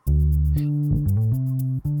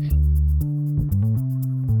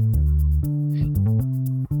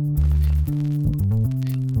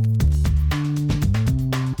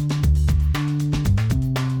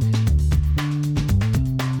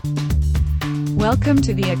Welcome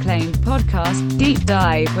to the acclaimed podcast, Deep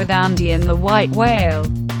Dive with Andy and the White Whale.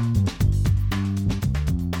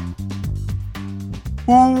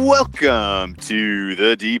 Welcome to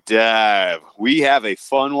the Deep Dive. We have a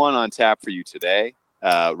fun one on tap for you today.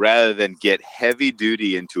 Rather than get heavy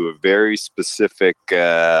duty into a very specific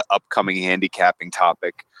upcoming handicapping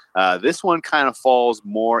topic, this one kind of falls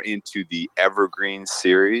more into the evergreen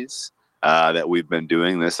series that we've been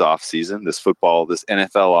doing this offseason, this NFL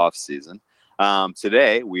offseason.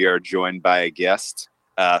 Today, we are joined by a guest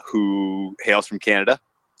who hails from Canada,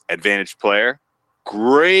 Advantage player,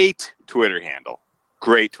 great Twitter handle.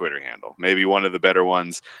 Maybe one of the better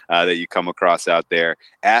ones that you come across out there,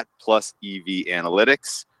 at +EV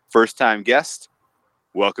Analytics. First-time guest,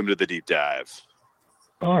 welcome to the Deep Dive.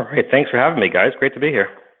 All right. Thanks for having me, guys. Great to be here.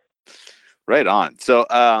 Right on. So,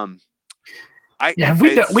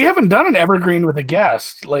 we haven't done an evergreen with a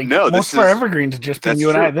guest. Like most of our evergreens have just been you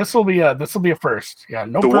and I. This will be a first. Yeah,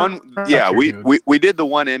 we did the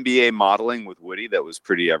one NBA modeling with Woody that was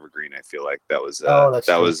pretty evergreen. I feel like that was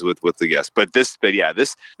was with the guest. But this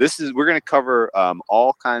is we're going to cover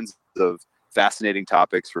all kinds of fascinating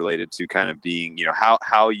topics related to kind of being,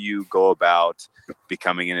 how you go about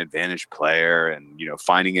becoming an Advantage player and,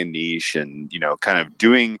 finding a niche and, kind of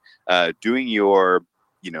doing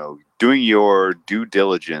your due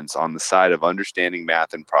diligence on the side of understanding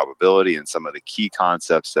math and probability and some of the key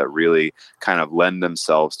concepts that really kind of lend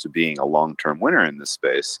themselves to being a long-term winner in this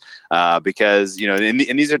space. Because, and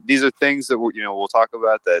these are things that we'll talk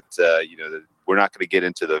about that, that we're not going to get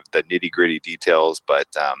into the nitty-gritty details, but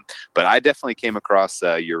I definitely came across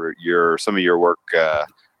some of your work,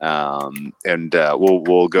 and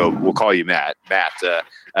we'll call you Matt.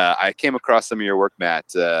 I came across some of your work,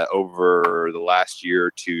 Matt, over the last year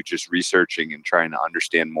or two, just researching and trying to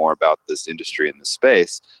understand more about this industry and this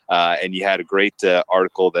space. And you had a great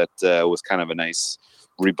article that was kind of a nice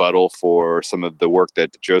rebuttal for some of the work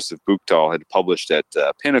that Joseph Buchtal had published at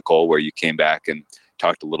Pinnacle, where you came back and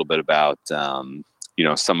talked a little bit about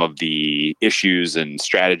some of the issues and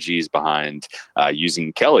strategies behind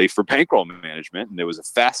using Kelly for bankroll management. And it was a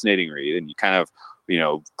fascinating read, and you kind of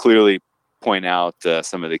clearly point out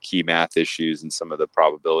some of the key math issues and some of the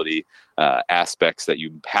probability aspects that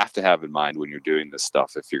you have to have in mind when you're doing this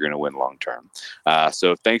stuff if you're going to win long term.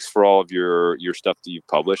 So thanks for all of your stuff that you've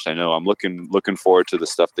published. I know I'm looking forward to the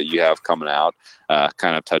stuff that you have coming out,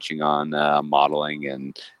 kind of touching on modeling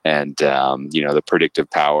and the predictive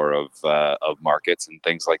power of markets and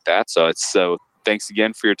things like that. So thanks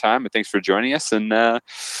again for your time, and thanks for joining us. And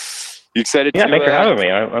you excited? Yeah, thanks for having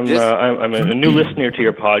me. I'm a new listener to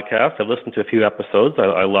your podcast. I've listened to a few episodes.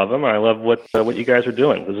 I love them. I love what you guys are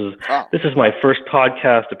doing. This is my first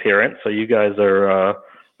podcast appearance, so you guys are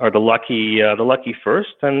the lucky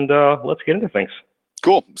first. And let's get into things.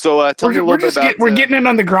 Cool. So tell me a little bit about. We're getting in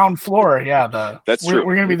on the ground floor. Yeah, that's true.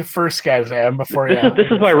 We're gonna be the first guys before.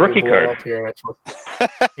 This is my rookie card. We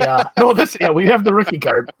have the rookie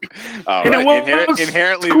card. And right.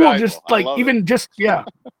 Inherently cool. Valuable. Just like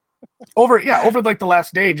over like the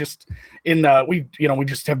last day, just in we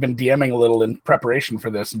just have been DMing a little in preparation for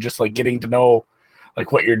this, and just like getting to know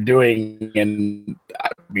like what you're doing. And I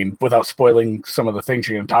mean, without spoiling some of the things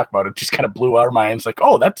you're going to talk about, it just kind of blew our minds. Like,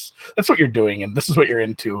 oh, that's what you're doing, and this is what you're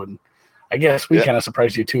into. And I guess we kind of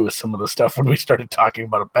surprised you too with some of the stuff when we started talking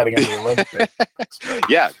about betting on the Olympics. It's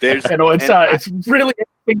really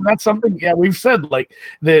interesting. That's something. Yeah, we've said like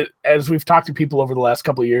that as we've talked to people over the last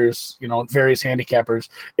couple of years. Various handicappers.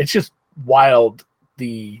 It's just wild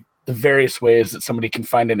the various ways that somebody can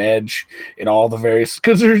find an edge in all the various,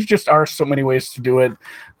 because there just are so many ways to do it.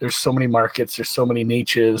 There's so many markets, there's so many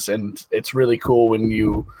niches, and it's really cool when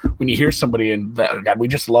you hear somebody, and that, God, we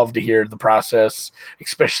just love to hear the process,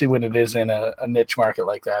 especially when it is in a niche market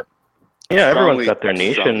like that. Yeah, everyone's got their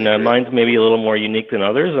niche, and mine's maybe a little more unique than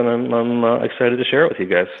others, and I'm excited to share it with you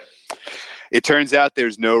guys. It turns out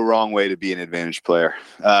there's no wrong way to be an Advantage player.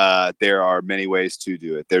 There are many ways to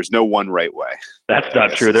do it. There's no one right way. That's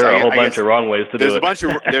not true. There are a whole bunch of wrong ways to do it.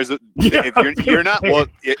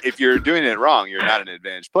 If you're doing it wrong, you're not an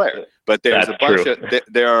Advantage player. But there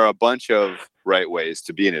are a bunch of right ways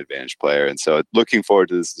to be an Advantage player, and so looking forward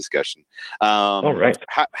to this discussion. All right.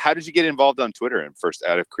 How did you get involved on Twitter? And first,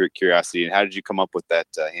 out of curiosity, and how did you come up with that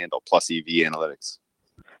handle +EV Analytics?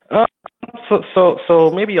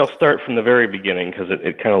 So maybe I'll start from the very beginning, because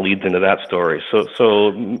it kind of leads into that story. So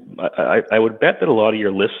I would bet that a lot of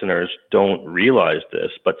your listeners don't realize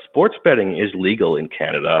this, but sports betting is legal in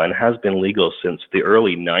Canada and has been legal since the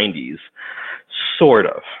early 90s, sort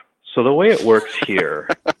of. So the way it works here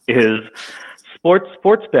is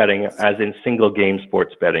Sports betting, as in single game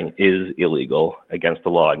sports betting, is illegal against the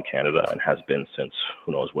law in Canada and has been since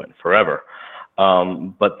who knows when, forever.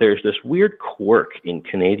 But there's this weird quirk in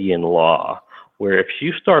Canadian law where if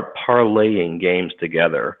you start parlaying games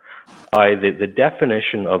together, by the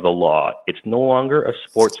definition of the law, it's no longer a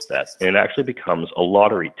sports bet, and it actually becomes a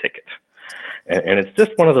lottery ticket. And it's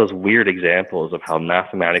just one of those weird examples of how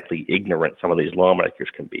mathematically ignorant some of these lawmakers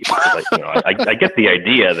can be. Because I get the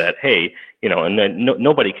idea that, hey, and then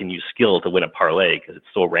nobody can use skill to win a parlay because it's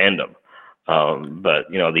so random. But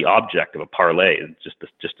the object of a parlay is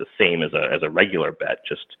just the same as a regular bet,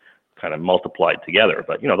 just kind of multiplied together.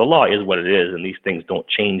 But the law is what it is, and these things don't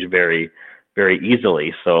change very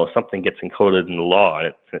easily. So something gets encoded in the law and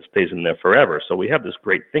it stays in there forever. So we have this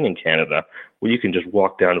great thing in Canada where you can just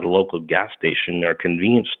walk down to the local gas station or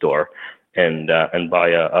convenience store and buy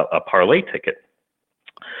a parlay ticket.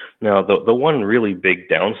 Now, the one really big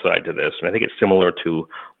downside to this, and I think it's similar to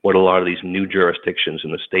what a lot of these new jurisdictions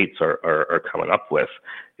in the States are coming up with,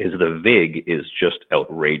 is the vig is just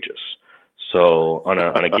outrageous. So on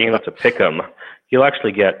a game that's a pick'em, you'll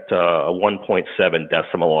actually get a 1.7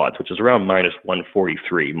 decimal odds, which is around minus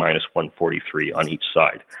 143 on each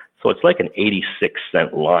side. So it's like an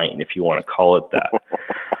 86-cent line, if you want to call it that.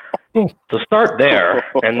 So start there,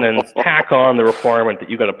 and then tack on the requirement that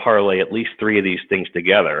you got to parlay at least 3 of these things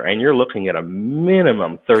together, and you're looking at a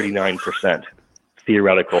minimum 39%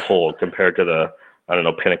 theoretical hold compared to the,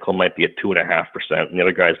 Pinnacle might be at 2.5%, and the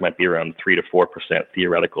other guys might be around 3 to 4%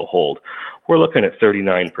 theoretical hold. We're looking at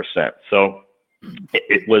 39%. So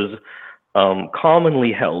it was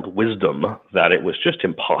commonly held wisdom that it was just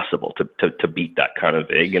impossible to beat that kind of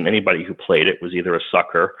vig, and anybody who played it was either a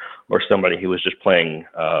sucker or somebody who was just playing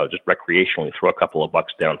just recreationally, throw a couple of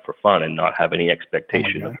bucks down for fun and not have any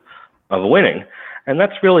expectation of winning. And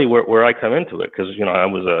that's really where I come into it, because I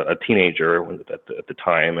was a teenager at the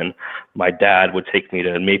time, and my dad would take me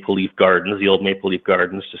to Maple Leaf Gardens, the old Maple Leaf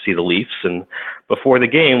Gardens, to see the Leafs. And before the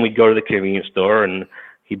game, we'd go to the convenience store and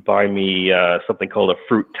he'd buy me something called a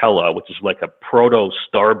Fruitella, which is like a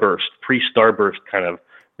pre-Starburst kind of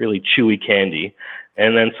really chewy candy.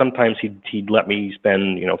 And then sometimes he'd let me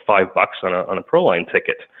spend $5 on a Proline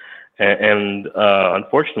ticket. And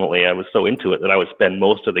unfortunately, I was so into it that I would spend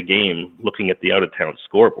most of the game looking at the out-of-town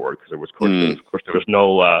scoreboard, because of course there was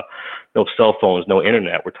no cell phones, no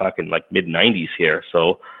internet. We're talking like mid-'90s here.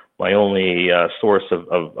 So my only source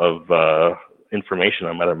of information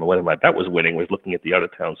on whether my bet was winning was looking at the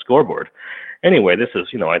out-of-town scoreboard. Anyway, this is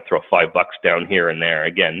I'd throw $5 down here and there.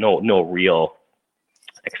 Again, no real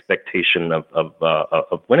expectation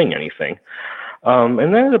of winning anything. And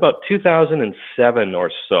then in about 2007 or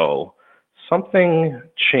so, something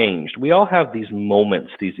changed. We all have these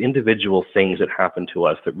moments, these individual things that happen to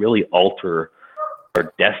us that really alter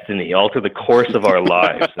our destiny, alter the course of our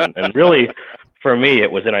lives. And really, for me,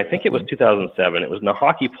 I think it was 2007. It was in the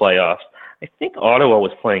hockey playoffs. I think Ottawa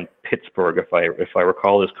was playing Pittsburgh, if I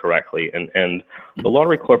recall this correctly. And the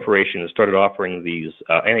Lottery Corporation has started offering these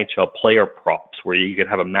NHL player props where you could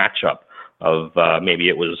have a matchup of maybe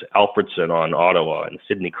it was Alfredson on Ottawa and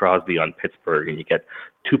Sidney Crosby on Pittsburgh, and you get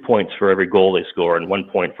 2 points for every goal they score and 1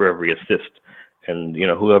 point for every assist. And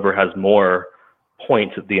whoever has more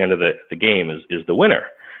points at the end of the game is the winner.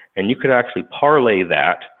 And you could actually parlay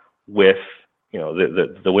that with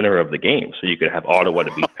the winner of the game. So you could have Ottawa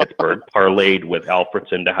to beat Pittsburgh parlayed with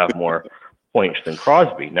Alfredson to have more points than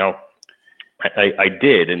Crosby. Now, I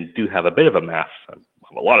did and do have a bit of a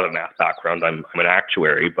lot of a math background. I'm an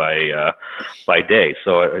actuary by day,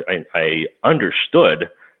 so I understood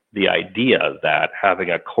the idea that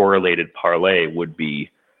having a correlated parlay would be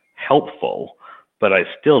helpful, but I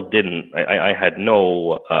still didn't. I had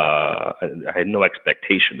no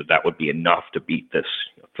expectation that would be enough to beat this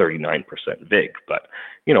 39% vig. But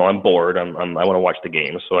I'm bored. I want to watch the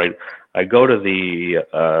game, so I go to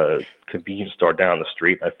the convenience store down the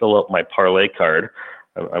street. I fill out my parlay card.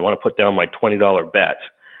 I want to put down my $20 bet.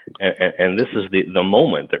 And this is the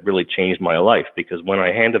moment that really changed my life, because when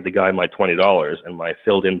I handed the guy my $20 and my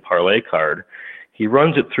filled in parlay card, he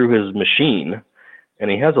runs it through his machine and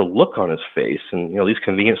he has a look on his face. And, these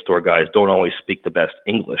convenience store guys don't always speak the best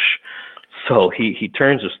English. So he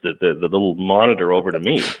turns the little monitor over to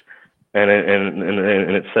me and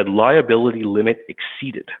it said liability limit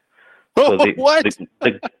exceeded. So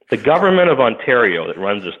the government of Ontario that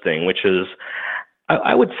runs this thing, which is,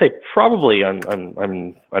 I would say probably I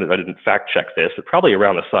didn't fact check this, but probably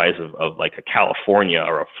around the size of like a California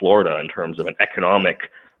or a Florida in terms of an economic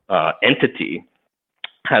entity,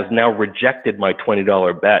 has now rejected my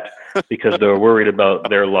 $20 bet because they're worried about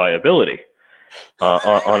their liability.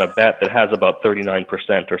 on a bet that has about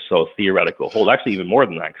 39% or so theoretical hold. Actually, even more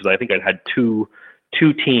than that, because I think I'd had two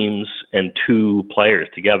teams and 2 players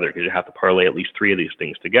together, because you have to parlay at least 3 of these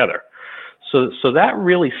things together. So that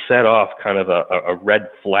really set off kind of a red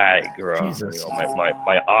flag, or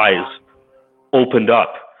my eyes opened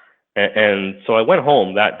up. And so I went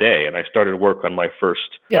home that day and I started work on my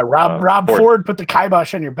first. Yeah, Rob Ford put the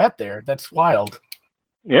kibosh on your bet there. That's wild.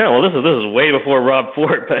 Yeah, well, this is way before Rob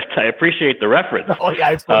Ford, but I appreciate the reference. Oh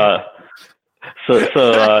yeah.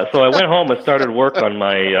 So I went home and started work on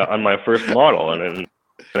my first model, and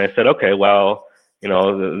I said, okay, well,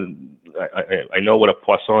 I know what a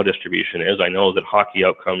Poisson distribution is. I know that hockey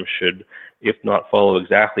outcomes should, if not follow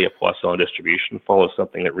exactly a Poisson distribution, follow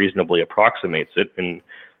something that reasonably approximates it, and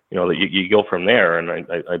that you go from there. And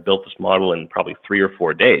I built this model in probably 3 or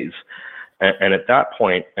 4 days. And at that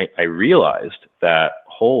point, I realized that,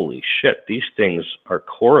 holy shit, these things are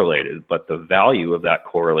correlated, but the value of that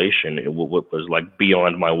correlation was like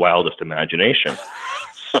beyond my wildest imagination,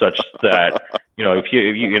 such that, if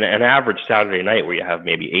you in an average Saturday night where you have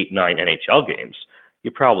maybe 8-9 NHL games,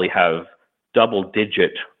 you probably have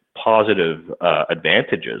double-digit positive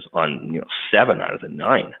advantages on 7 out of the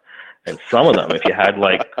 9. And some of them, if you had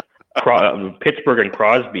like Pittsburgh and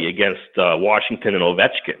Crosby against Washington and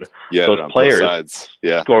Ovechkin, those players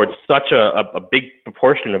scored such a big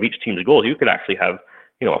proportion of each team's goals, you could actually have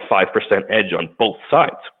a 5% edge on both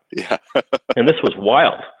sides. Yeah. And this was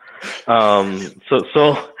wild. Long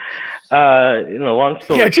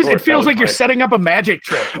story. Yeah, it feels like you're setting up a magic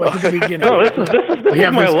trick. Like at the beginning. No, this is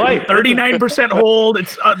my life. 39% hold.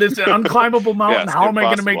 It's this unclimbable mountain. How am I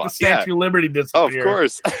going to make the Statue of Liberty disappear? Of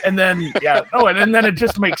course. And then and then it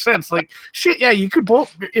just makes sense. Like shit. Yeah, you could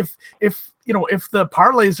both if the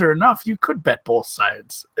parlays are enough, you could bet both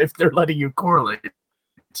sides if they're letting you correlate.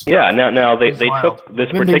 Yeah. Now they took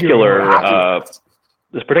this particular.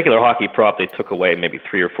 This particular hockey prop they took away maybe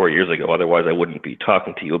 3 or 4 years ago. Otherwise, I wouldn't be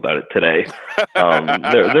talking to you about it today.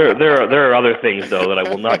 There are other things though that I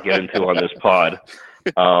will not get into on this pod.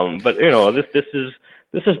 But this is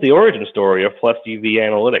the origin story of plus EV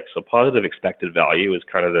analytics. So positive expected value is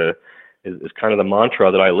kind of the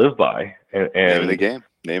mantra that I live by. And name of the game.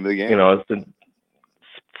 It's the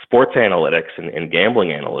sports analytics and gambling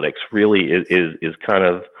analytics really is kind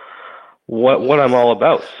of what I'm all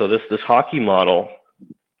about. So this hockey model.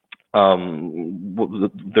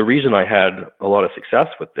 The reason I had a lot of success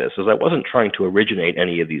with this is I wasn't trying to originate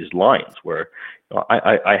any of these lines where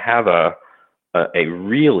I have a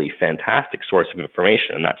really fantastic source of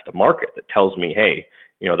information, and that's the market that tells me, hey,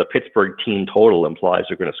 the Pittsburgh team total implies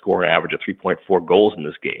they're going to score an average of 3.4 goals in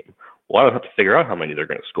this game. Well, I don't have to figure out how many they're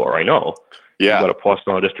going to score. I know. Yeah. You've got a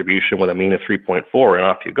Poisson distribution with a mean of 3.4, and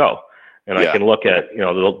off you go. And I can look at,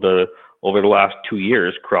 the over the last 2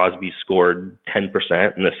 years, Crosby scored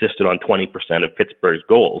 10% and assisted on 20% of Pittsburgh's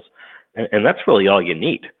goals. And that's really all you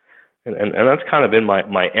need. And that's kind of been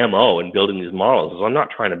my MO in building these models, is I'm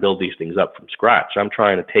not trying to build these things up from scratch. I'm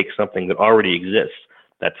trying to take something that already exists,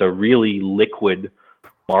 that's a really liquid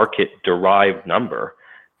market-derived number,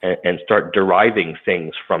 and start deriving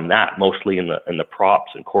things from that, mostly in the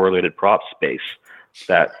props and correlated prop space,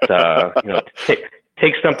 that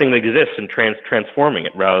take something that exists and transforming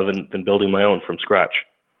it rather than building my own from scratch.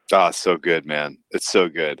 Oh, so good, man. It's so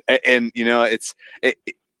good. And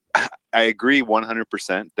I agree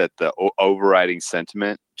 100% that the overriding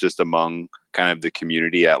sentiment just among kind of the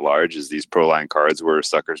community at large is these pro line cards where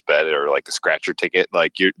suckers bet or like a scratcher ticket.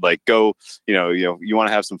 Like you're like, go, you want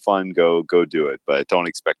to have some fun, go do it, but don't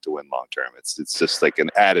expect to win long term. It's just like an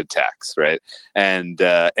added tax, right?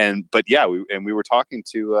 But yeah, we were talking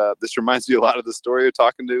to. This reminds me a lot of the story of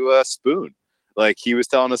talking to Spoon. Like he was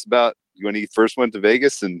telling us about when he first went to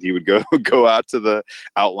Vegas, and he would go out to the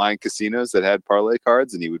outlying casinos that had parlay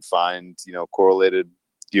cards, and he would find correlated.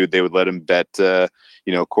 They would let him bet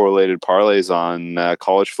correlated parlays on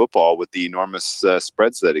college football with the enormous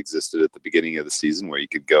spreads that existed at the beginning of the season, where you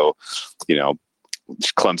could go,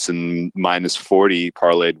 Clemson minus 40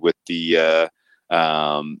 parlayed with the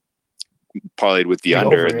under,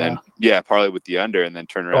 and then parlayed with the under, and then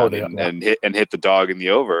turn around and hit the dog in the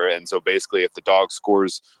over. And so basically, if the dog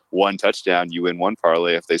scores one touchdown, you win one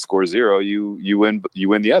parlay. If they score 0, you win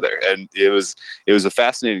the other. And it was a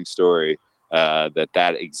fascinating story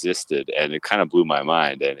that existed, and it kind of blew my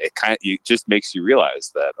mind. And it just makes you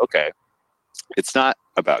realize that, okay, it's not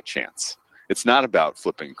about chance. It's not about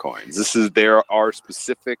flipping coins. There are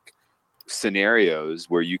specific scenarios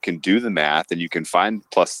where you can do the math and you can find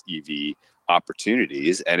plus EV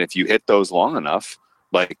opportunities, and if you hit those long enough,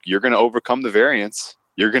 like, you're going to overcome the variance,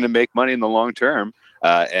 you're going to make money in the long term.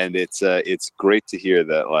 And it's great to hear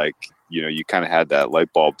that, like, you kind of had that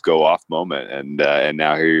light bulb go off moment, and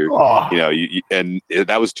now here you're, and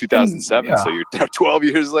that was 2007, so you're 12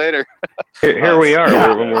 years later. Here we are.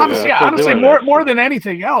 Yeah. Honestly, more than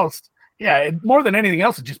anything else. Yeah, more than anything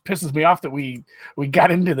else, it just pisses me off that we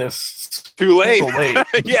got into this too late. So late.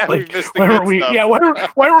 Yeah, like, we missed the good stuff. Yeah,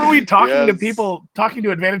 why were we talking to people, talking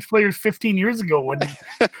to Advantage players 15 years ago? When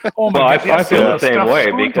I feel the same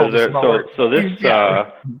way because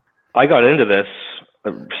I got into this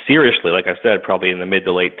seriously, like I said, probably in the mid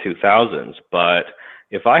to late 2000s. But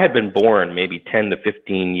if I had been born maybe 10 to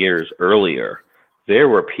 15 years earlier, there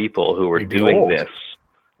were people who were doing this.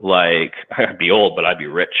 Like, I'd be old, but I'd be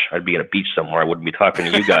rich. I'd be in a beach somewhere. I wouldn't be talking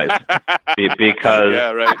to you guys because yeah,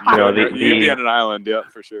 right. You'd be on an island, yeah,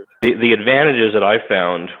 for sure. The advantages that I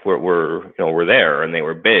found were there, and they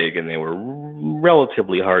were big, and they were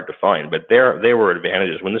relatively hard to find. But there were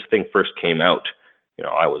advantages when this thing first came out.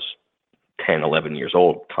 I was 10, 11 years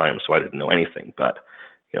old at the time, so I didn't know anything. But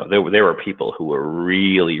there were people who were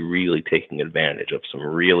really, really taking advantage of some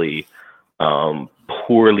really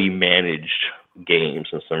poorly managed games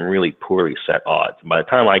and some really poorly set odds. And by the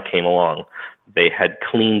time I came along, they had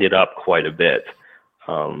cleaned it up quite a bit.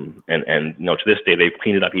 And to this day, they've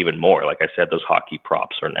cleaned it up even more. Like I said, those hockey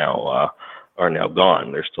props are now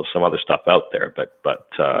gone. There's still some other stuff out there, but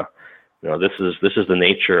this is the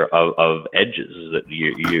nature of edges. Is that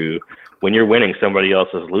you when you're winning, somebody else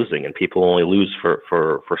is losing, and people only lose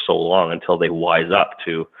for so long until they wise up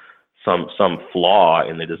to some flaw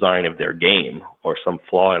in the design of their game or some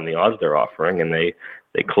flaw in the odds they're offering, and they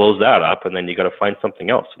close that up, and then you got to find something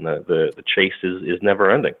else, and the chase is never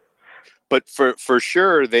ending. But for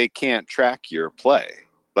sure, they can't track your play.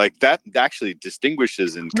 Like that actually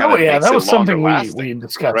distinguishes and kind of makes that was something lasting, we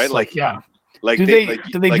discussed. right? Like do they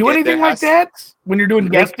do anything like that when you're doing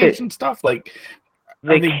gas station stuff? Like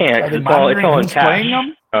they can't. It's all in cash.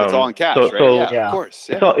 It's all in cash, right? So yeah, of course.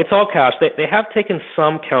 Yeah. It's all cash. They have taken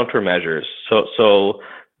some countermeasures. So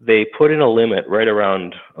they put in a limit right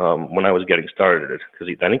around when I was getting started, because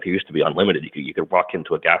I think they used to be unlimited. You could walk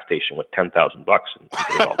into a gas station with $10,000 and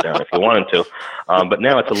put it all down if you wanted to. But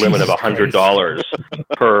now it's a limit of $100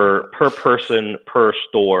 per person, per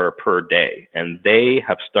store, per day, and they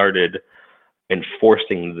have started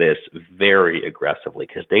enforcing this very aggressively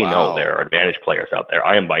because they know there are advantage players out there.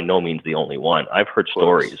 I am by no means the only one. I've heard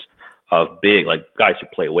stories of big, like guys who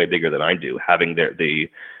play way bigger than I do, having the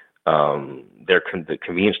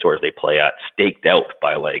convenience stores they play at staked out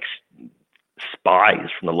by like spies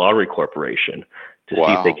from the lottery corporation to see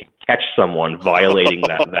if they can catch someone violating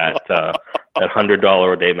that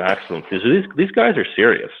 $100 a day maximum. These guys are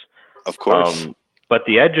serious. Of course. But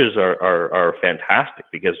the edges are fantastic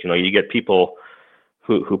because you get people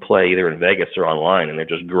who play either in Vegas or online, and they're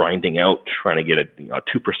just grinding out trying to get a 2%,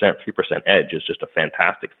 3% edge is just a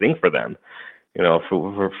fantastic thing for them.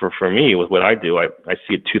 For me, with what I do, I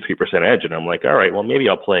see a 2-3% edge, and I'm like, all right, well maybe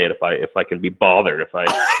I'll play it if I can be bothered, if I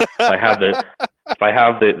have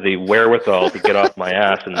the wherewithal to get off my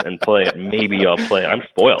ass and play it, maybe I'll play it. I'm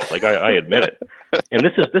spoiled, like I admit it. And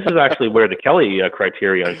this is actually where the Kelly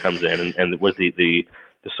criterion comes in, and was the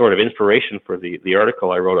sort of inspiration for the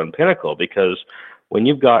article I wrote on Pinnacle, because when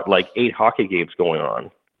you've got like 8 hockey games going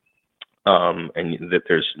on, and that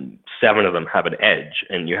there's 7 of them have an edge,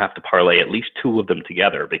 and you have to parlay at least 2 of them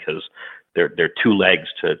together because they're 2 legs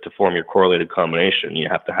to form your correlated combination. You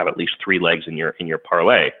have to have at least 3 legs in your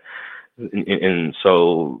parlay. And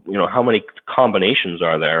so, how many combinations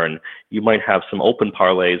are there? And you might have some open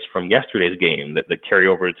parlays from yesterday's game that carry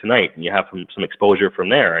over to tonight, and you have some exposure from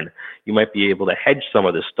there, and you might be able to hedge some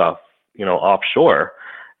of this stuff, offshore.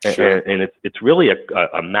 Sure. And it's really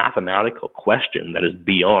a mathematical question that is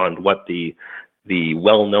beyond what the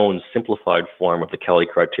well-known simplified form of the Kelly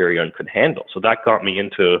criterion could handle. So that got me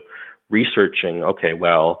into researching, okay,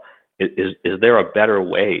 well, is there a better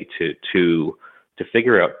way to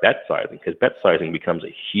figure out bet sizing? Because bet sizing becomes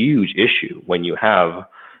a huge issue when you have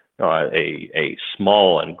a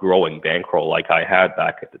small and growing bankroll like I had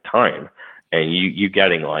back at the time, and you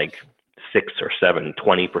getting like 6 or 7,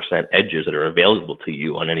 20% edges that are available to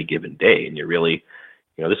you on any given day. And you're really,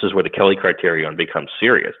 this is where the Kelly criterion becomes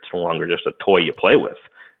serious. It's no longer just a toy you play with.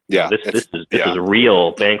 Yeah. This is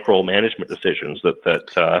real bankroll management decisions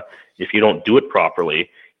that if you don't do it properly,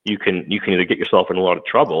 you can either get yourself in a lot of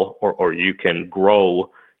trouble or you can grow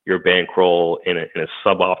your bankroll in a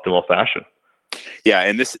suboptimal fashion. Yeah,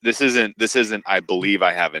 and this isn't I believe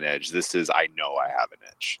I have an edge. This is I know I have an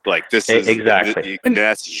edge. Like this is exactly.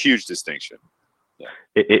 That's a huge distinction. Yeah.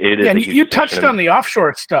 It is. Yeah, and you touched on the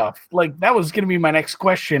offshore stuff. Like that was going to be my next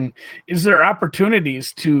question. Is there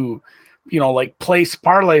opportunities to, like place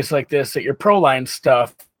parlays like this at your pro line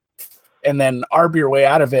stuff and then arb your way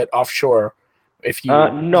out of it offshore. If you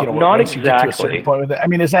not once you get to a exactly. certain point with it. I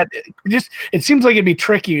mean, is that just? It seems like it'd be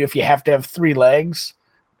tricky if you have to have 3 legs,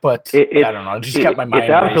 but I don't know. It just got my mind.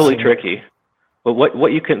 It's absolutely racing. tricky. But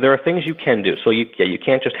what you can, there are things you can do. So you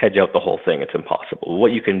can't just hedge out the whole thing. It's impossible.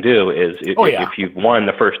 What you can do is if you've won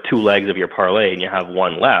the first 2 legs of your parlay and you have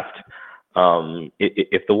one left,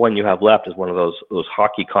 if the one you have left is one of those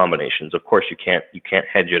hockey combinations, of course you can't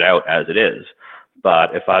hedge it out as it is.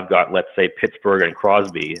 But if I've got, let's say, Pittsburgh and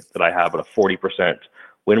Crosby that I have at a 40%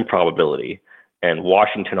 win probability, and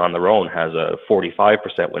Washington on their own has a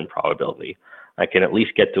 45% win probability, I can at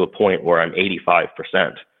least get to a point where I'm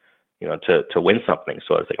 85%. To win something.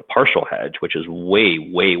 So it's like a partial hedge, which is way,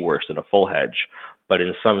 way worse than a full hedge. But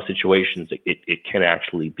in some situations, it can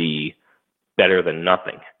actually be better than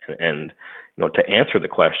nothing. And to answer the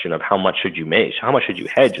question of how much should you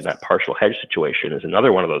hedge in that partial hedge situation is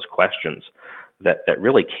another one of those questions that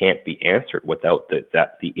really can't be answered without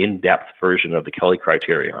the in-depth version of the Kelly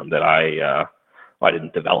criterion that I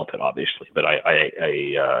didn't develop it, obviously, but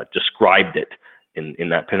I described it in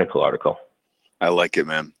that Pinnacle article. I like it,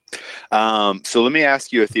 man. So let me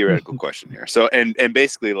ask you a theoretical question here. So, and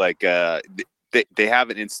basically, like, they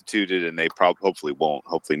haven't instituted, and they hopefully won't,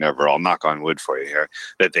 hopefully never, I'll knock on wood for you here,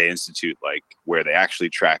 that they institute, like, where they actually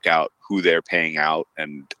track out who they're paying out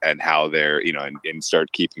and how they're, and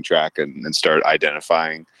start keeping track and start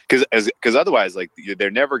identifying. Because otherwise, like, they're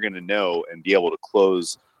never going to know and be able to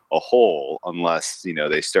close a hole unless,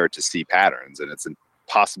 they start to see patterns, and it's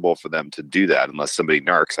possible for them to do that unless somebody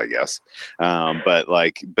narcs, I guess.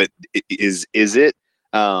 But is it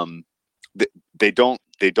they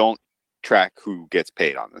don't track who gets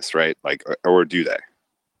paid on this, right? Like, or do they?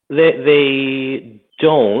 They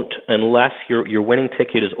don't, unless your winning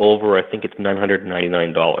ticket is over, I think it's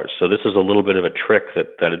 $999. So this is a little bit of a trick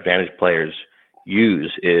that advantage players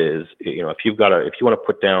use is, if you want to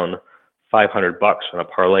put down $500 on a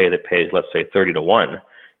parlay that pays, let's say, 30-1,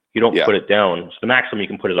 you don't put it down. So the maximum you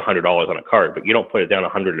can put is $100 on a card, but you don't put it down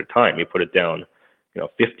 100 at a time. You put it down,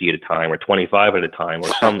 50 at a time or 25 at a time, or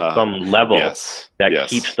some level that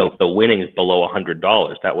keeps the winnings below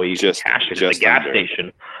 $100. That way you can cash it at the gas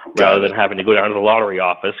station rather than having to go down to the lottery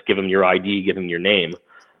office, give them your ID, give them your name.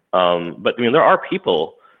 But I mean, there are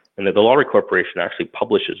people, and the Lottery Corporation actually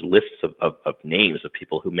publishes lists of names of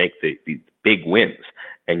people who make the big wins,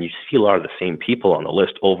 and you see a lot of the same people on the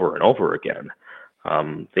list over and over again.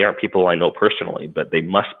 They aren't people I know personally, but they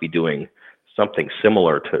must be doing something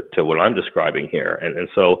similar to what I'm describing here. And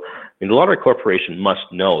so the Lottery Corporation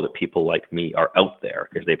must know that people like me are out there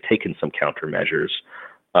because they've taken some countermeasures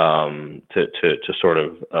to sort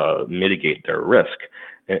of mitigate their risk.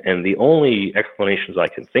 And the only explanations I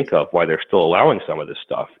can think of why they're still allowing some of this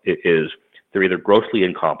stuff is they're either grossly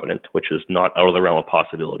incompetent, which is not out of the realm of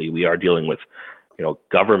possibility. We are dealing with,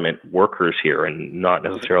 government workers here and not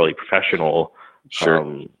necessarily professional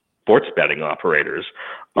sports betting operators,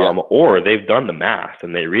 or they've done the math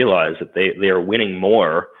and they realize that they are winning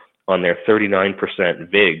more on their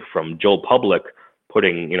 39% vig from Joe Public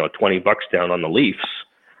putting $20 down on the Leafs,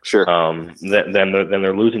 then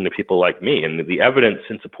they're losing to people like me. And the evidence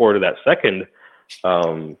in support of that second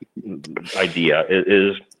idea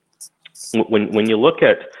is when you look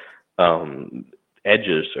at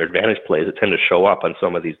edges or advantage plays that tend to show up on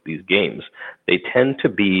some of these games, they tend to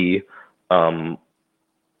be on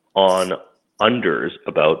unders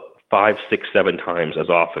about 5, 6, 7 times as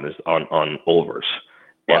often as on overs.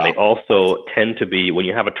 Wow. And they also tend to be, when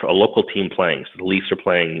you have a local team playing, so the Leafs are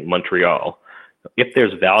playing Montreal, if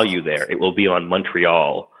there's value there, it will be on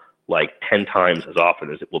Montreal like 10 times as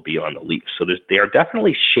often as it will be on the Leafs. So they are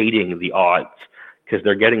definitely shading the odds because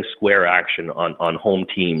they're getting square action on home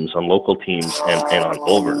teams, on local teams, and on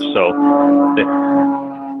overs. So,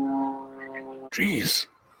 jeez.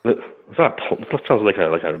 That sounds like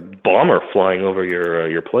a bomber flying over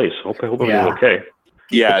your place. I hope everything's okay.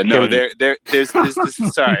 Yeah, no, there's this.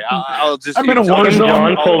 Sorry, I'll just. I'm in a war zone.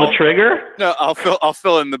 John pull the trigger. No, I'll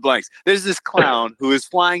fill in the blanks. There's this clown who is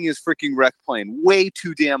flying his freaking wreck plane way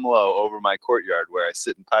too damn low over my courtyard where I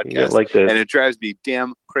sit and podcast, and it drives me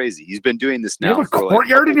damn crazy. He's been doing this now. You have a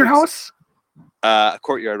courtyard in your house? A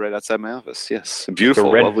courtyard right outside my office. Yes, a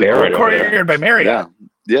beautiful, lovely courtyard by Marriott. Yeah.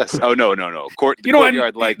 Yes. Oh no.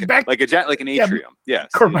 Courtyard like an atrium.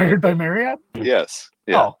 Yes. Courtyard by Marriott. Yes.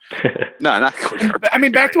 Yeah. Oh. No, not courtyard. I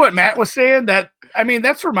mean, back to what Matt was saying.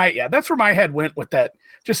 That's where my head went with that.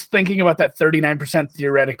 Just thinking about that 39%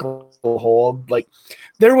 theoretical hold. Like,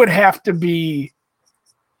 there would have to be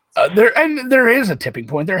there is a tipping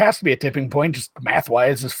point. There has to be a tipping point, just math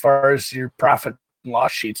wise, as far as your profit and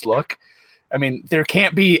loss sheets look. I mean, there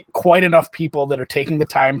can't be quite enough people that are taking the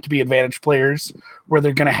time to be advantage players where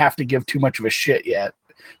they're going to have to give too much of a shit yet,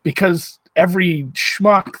 because every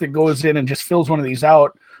schmuck that goes in and just fills one of these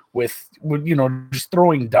out with just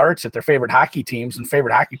throwing darts at their favorite hockey teams and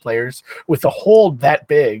favorite hockey players with a hold that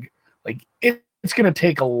big, like it's going to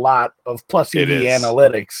take a lot of plus EV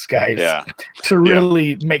analytics guys to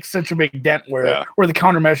really make such a big dent where the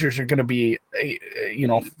countermeasures are going to be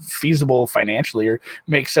feasible financially or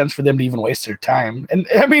make sense for them to even waste their time. And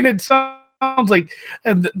I mean, it sounds like,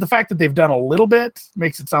 and the fact that they've done a little bit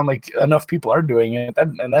makes it sound like enough people are doing it,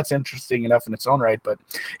 and that's interesting enough in its own right. But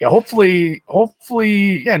yeah, hopefully,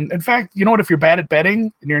 and in fact, you know what? If you're bad at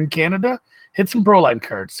betting and you're in Canada, hit some Broline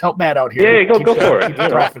cards. Help Matt out here. Yeah, go for it. Keep the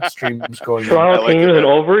profit streams going. Toronto Kings and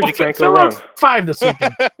overs, you can't go wrong. 5 this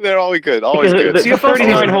weekend. They're always good. Always good. The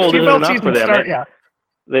 39 hold isn't enough for them. Yeah.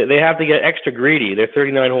 They have to get extra greedy. Their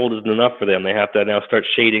 39 hold isn't enough for them. They have to now start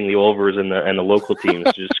shading the overs and the local teams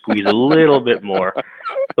to just squeeze a little bit more.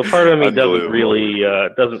 So part of me doesn't really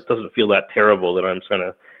doesn't feel that terrible that I'm kind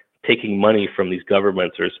of taking money from these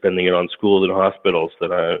governments or spending it on schools and hospitals.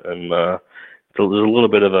 That I'm there's a little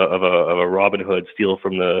bit of a Robin Hood, steal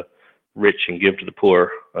from the rich and give to the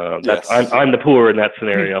poor. I'm the poor in that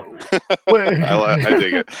scenario. I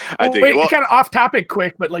dig it. Well, kind of off topic,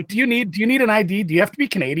 quick, but like, do you need an ID? Do you have to be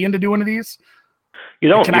Canadian to do one of these? You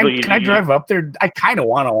don't. Can I drive up there? I kind of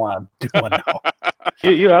want to do one now.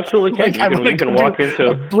 You absolutely can. You can walk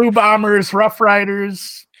into Blue Bombers, Rough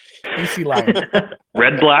Riders, BC Lions,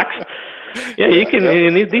 Red Blacks. Yeah, you can.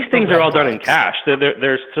 And these things are all done in cash.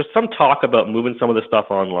 There's some talk about moving some of the stuff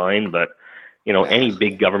online, but any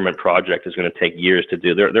big government project is going to take years to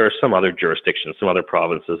do. There are some other jurisdictions, some other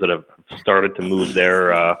provinces that have started to move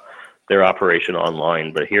their operation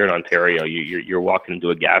online. But here in Ontario, you're walking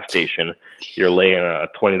into a gas station, you're laying a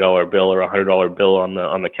 $20 bill or a $100 bill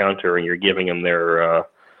on the counter, and you're giving them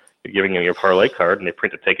your parlay card, and they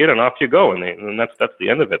print a ticket, and off you go, and that's the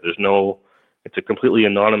end of it. It's a completely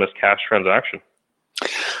anonymous cash transaction.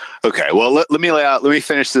 Okay, well, let me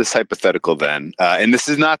finish this hypothetical then, and this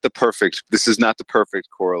is not the perfect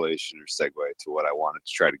correlation or segue to what I wanted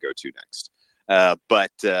to try to go to next.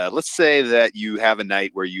 But let's say that you have a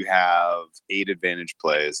night where you have 8 advantage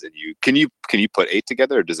plays, and can you put 8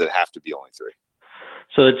 together, or does it have to be only 3?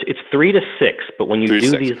 So it's 3 to 6, but when you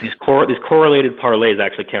do these correlated parlays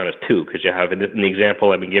actually count as 2, because you have in the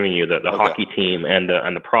example I've been giving you, the hockey team and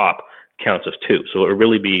the prop counts as 2. So it would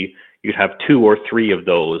really be, you'd have 2 or 3 of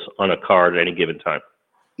those on a card at any given time.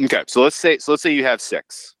 Okay, so let's say you have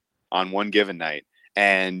 6 on one given night,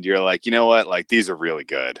 and you're like, you know what, like these are really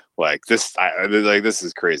good. Like this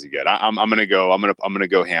is crazy good. I'm gonna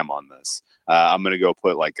go ham on this. I'm gonna go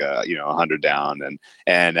put like 100 down,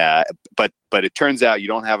 but it turns out you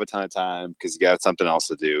don't have a ton of time because you got something else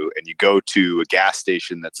to do, and you go to a gas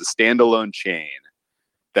station that's a standalone chain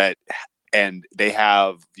and they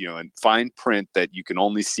have, in fine print that you can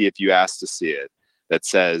only see if you ask to see it, that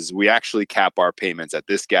says we actually cap our payments at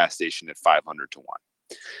this gas station at 500 to 1.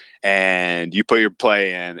 And you put your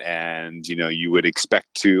play in, and you would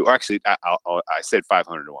expect to, or actually, I said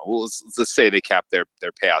 500 to 1. Well, let's say they cap their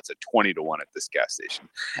payouts at 20 to 1 at this gas station,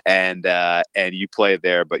 and you play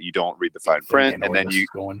there, but you don't read the fine print, and then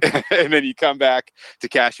you come back to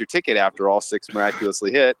cash your ticket after all 6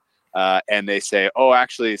 miraculously hit. And they say, oh,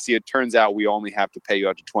 actually, see, it turns out we only have to pay you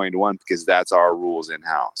up to 20 to 1 because that's our rules in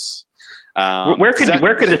house. Where could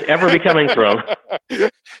this ever be coming from?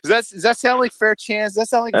 Does that sound like fair chance? Does that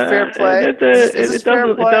sound like fair play? It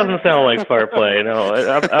doesn't sound like fair play. No,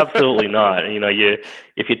 absolutely not.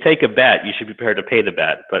 If you take a bet, you should be prepared to pay the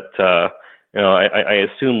bet. But I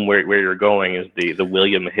assume where you're going is the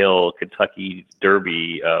William Hill Kentucky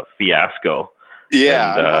Derby fiasco.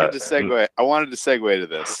 Yeah, and, I wanted to segue to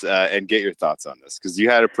this and get your thoughts on this, because you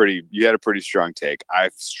had a pretty strong take. I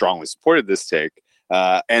strongly supported this take,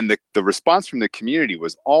 and the response from the community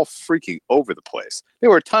was all freaking over the place. There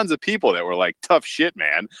were tons of people that were like, "Tough shit,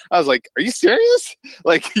 man." I was like, "Are you serious?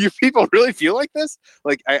 Like, you people really feel like this?"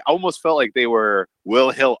 Like, I almost felt like they were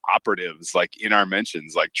Will Hill operatives, like in our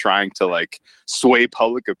mentions, like trying to like sway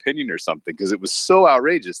public opinion or something, because it was so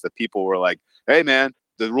outrageous that people were like, "Hey, man,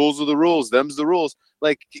 the rules are the rules. Them's the rules."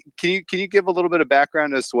 Like, can you give a little bit of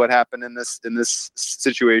background as to what happened in this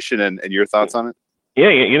situation and your thoughts on it? Yeah,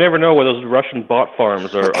 you never know where those Russian bot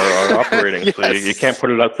farms are operating, yes. So you can't put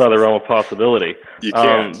it outside the realm of possibility. You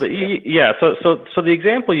can't. So the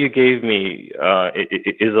example you gave me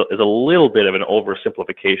is a little bit of an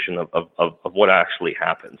oversimplification of what actually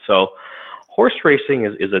happened. So horse racing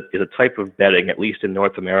is a type of betting, at least in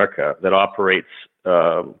North America, that operates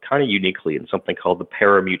kind of uniquely in something called the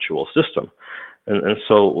parimutuel system. And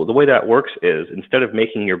so the way that works is, instead of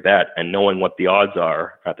making your bet and knowing what the odds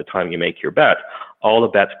are at the time you make your bet, all the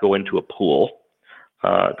bets go into a pool,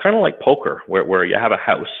 kind of like poker, where you have a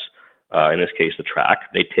house, in this case the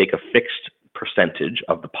track. They take a fixed percentage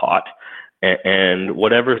of the pot, and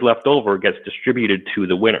whatever's left over gets distributed to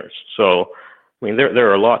the winners. So, I mean,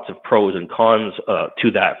 there are lots of pros and cons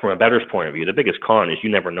to that from a bettor's point of view. The biggest con is you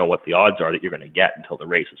never know what the odds are that you're going to get until the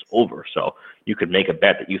race is over. So you could make a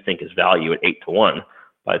bet that you think is value at 8-1.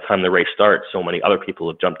 By the time the race starts, so many other people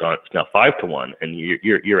have jumped on it. It's now 5-1, and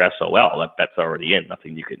you're SOL. That bet's already in.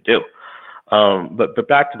 Nothing you can do. But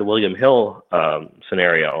back to the William Hill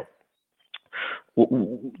scenario.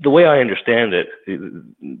 The way I understand it,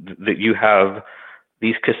 that you have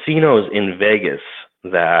these casinos in Vegas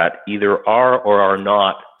that either are or are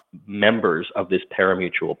not members of this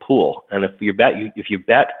parimutuel pool. And if you bet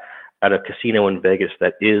at a casino in Vegas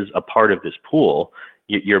that is a part of this pool,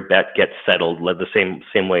 your bet gets settled the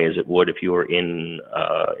same way as it would if you were in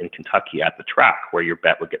Kentucky at the track, where your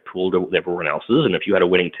bet would get pooled with everyone else's. And if you had a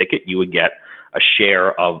winning ticket, you would get a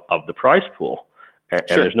share of the prize pool. And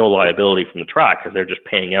there's no liability from the track, because they're just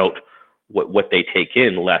paying out what they take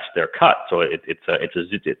in less their cut. So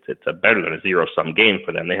it's a better than a zero-sum game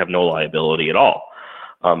for them. They have no liability at all.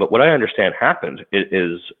 But what I understand happened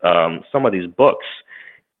is some of these books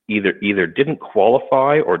either didn't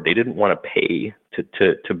qualify, or they didn't want to pay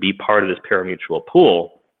to be part of this parimutuel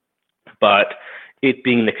pool. But it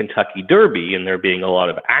being the Kentucky Derby and there being a lot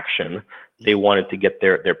of action, they wanted to get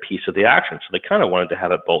their piece of the action. So they kind of wanted to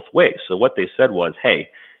have it both ways. So what they said was, hey,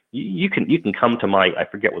 you can come to my, I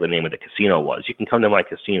forget what the name of the casino was. You can come to my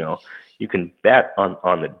casino. You can bet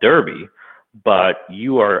on the Derby, but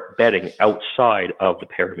you are betting outside of the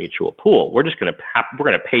parimutuel pool. We're going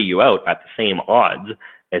to pay you out at the same odds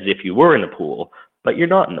as if you were in the pool, but you're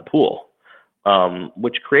not in the pool,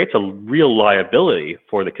 which creates a real liability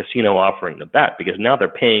for the casino offering the bet, because now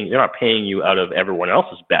they're not paying you out of everyone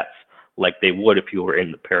else's bets like they would if you were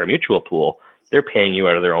in the parimutuel pool. They're paying you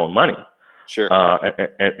out of their own money. Sure.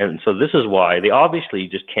 And so this is why they obviously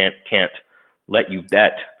just can't let you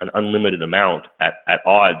bet an unlimited amount at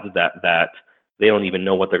odds that they don't even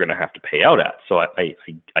know what they're going to have to pay out at. So I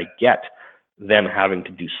get them having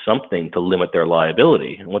to do something to limit their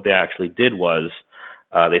liability. And what they actually did was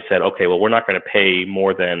they said, okay, well, we're not going to pay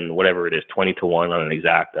more than whatever it is, 20-1 on an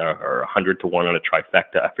exacta or 100-1 on a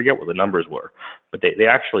trifecta. I forget what the numbers were, but they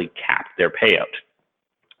actually capped their payout.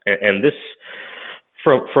 And this,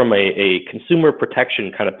 from a consumer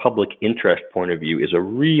protection kind of public interest point of view, is a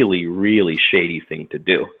really, really shady thing to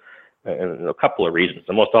do. And a couple of reasons.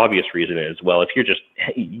 The most obvious reason is, well, if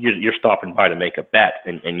you're stopping by to make a bet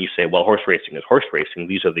and you say, well, horse racing is horse racing,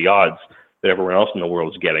 these are the odds that everyone else in the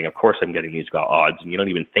world is getting. Of course I'm getting these odds. And you don't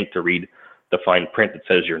even think to read the fine print that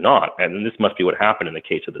says you're not. And this must be what happened in the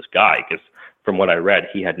case of this guy, because from what I read,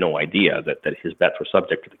 he had no idea that his bets were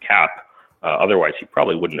subject to the cap. Otherwise, he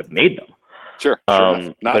probably wouldn't have made them. Sure.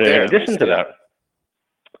 But in addition to that,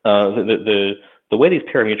 the way these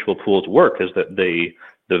parimutuel pools work is that the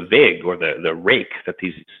vig, or the rake that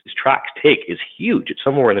these tracks take, is huge. It's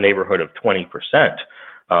somewhere in the neighborhood of 20%.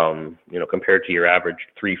 Compared to your average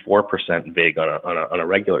 3-4% vig on a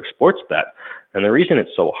regular sports bet. And the reason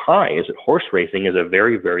it's so high is that horse racing is a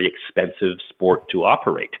very, very expensive sport to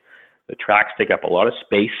operate. The tracks take up a lot of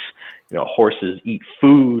space. Horses eat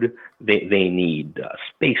food. They need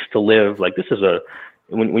space to live. Like, this is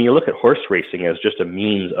when you look at horse racing as just a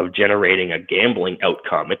means of generating a gambling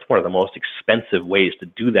outcome, it's one of the most expensive ways to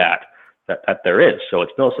do that there is. So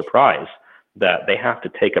it's no surprise that they have to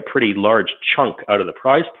take a pretty large chunk out of the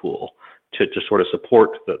prize pool to sort of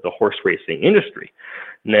support the horse racing industry.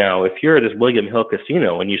 Now, if you're at this William Hill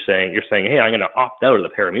casino and you're saying, hey, I'm going to opt out of the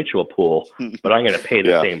parimutuel pool, but I'm going to pay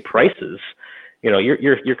the same prices,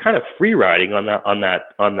 you're kind of free riding on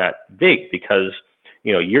that vig, because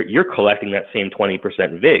you're collecting that same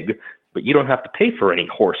 20% vig, but you don't have to pay for any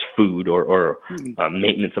horse food or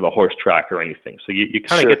maintenance of a horse track or anything. So you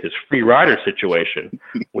kind of get this free rider situation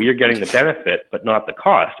where you're getting the benefit but not the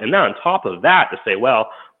cost. And now on top of that, to say, well,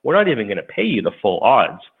 we're not even going to pay you the full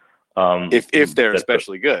odds. If they're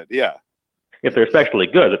especially good, yeah. If they're especially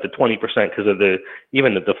good, at the 20%, because of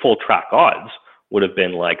the full track odds would have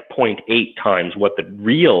been like 0.8 times what the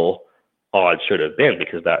real odds should have been,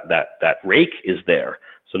 because that rake is there.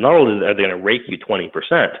 So not only are they going to rake you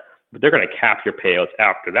 20%, but they're going to cap your payouts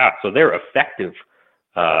after that. So their effective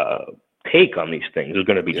take on these things is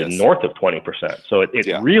going to be just north of 20%. So it's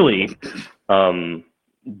really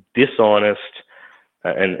dishonest.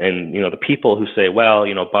 And the people who say, well,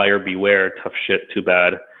 buyer beware, tough shit, too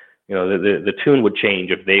bad. The tune would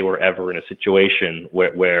change if they were ever in a situation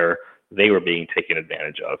where they were being taken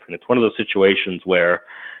advantage of. And it's one of those situations where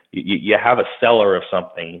you have a seller of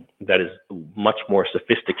something that is much more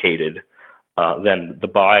sophisticated than the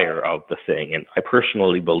buyer of the thing. And I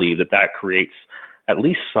personally believe that creates at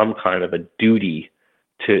least some kind of a duty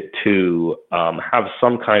to have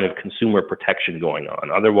some kind of consumer protection going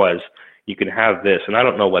on. Otherwise, you can have this, and I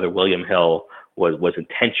don't know whether William Hill was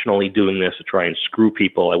intentionally doing this to try and screw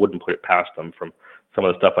people. I wouldn't put it past them from some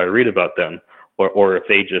of the stuff I read about them, or if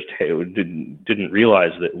they just didn't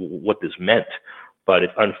realize that what this meant. But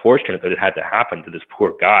it's unfortunate that it had to happen to this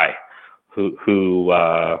poor guy who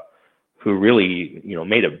really,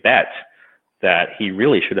 made a bet that he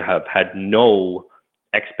really should have had no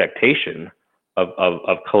expectation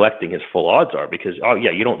of collecting his full odds are, because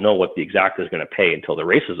you don't know what the exacta is going to pay until the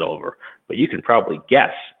race is over, but you can probably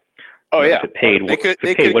guess. If it paid,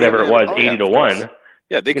 whatever it was, 80 to 1.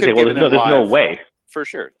 Yeah, they could. Well, there's no way. For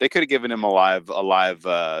sure, they could have given him a live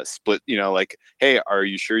split. Like, hey, are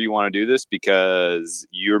you sure you want to do this? Because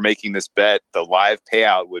you're making this bet. The live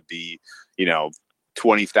payout would be,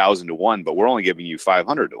 20,000 to 1, but we're only giving you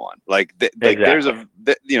 500 to 1. Exactly.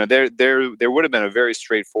 There would have been a very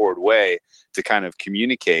straightforward way to kind of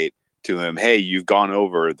communicate to him, hey, you've gone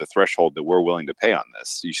over the threshold that we're willing to pay on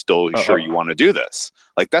this. You still sure you want to do this?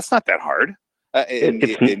 That's not that hard.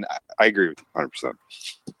 And I agree with you 100%.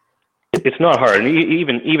 It's not hard, and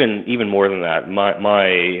even more than that.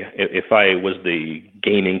 If I was the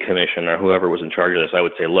gaming commission or whoever was in charge of this, I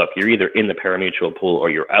would say, look, you're either in the pari-mutuel pool or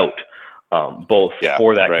you're out. Both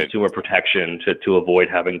for that consumer protection to avoid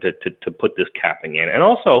having to put this capping in, and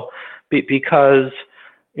also because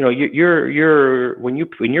you're when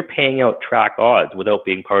you're paying out track odds without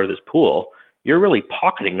being part of this pool, you're really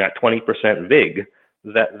pocketing that 20% vig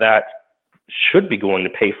that should be going to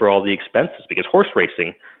pay for all the expenses, because horse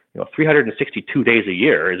racing, 362 days a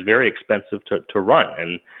year is very expensive to run.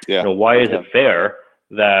 And why is it fair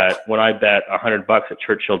that when I bet $100 at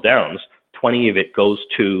Churchill Downs, 20 of it goes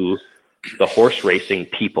to the horse racing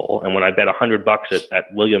people, and when I bet $100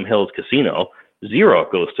 at William Hill's casino, 0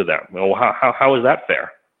 goes to them? How is that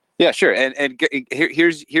fair? Yeah, sure. And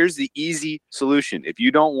here's the easy solution. If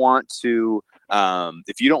you don't want to go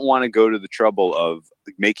to the trouble of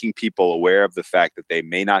making people aware of the fact that they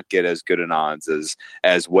may not get as good an odds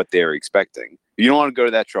as what they're expecting, you don't want to go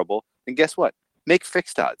to that trouble, then guess what? Make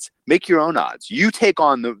fixed odds. Make your own odds. You take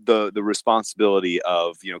on the responsibility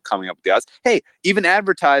of coming up with the odds. Hey, even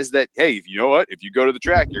advertise that, hey, you know what? If you go to the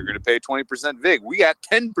track, you're going to pay 20% vig. We got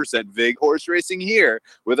 10% vig horse racing here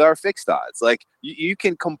with our fixed odds. You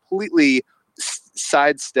can completely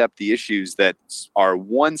sidestep the issues that are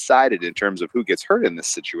one-sided in terms of who gets hurt in this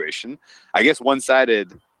situation. I guess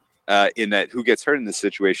one-sided in that who gets hurt in this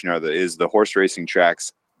situation is the horse racing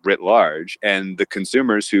tracks writ large, and the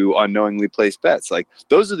consumers who unknowingly place bets.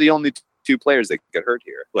 Those are the only two players that get hurt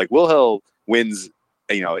here. Will Hill wins,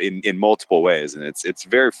 in multiple ways, and it's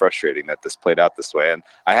very frustrating that this played out this way. And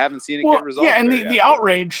I haven't seen it get resolved. Yeah, and the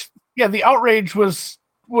outrage. Yeah, the outrage was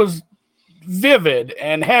vivid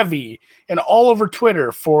and heavy and all over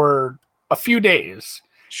Twitter for a few days.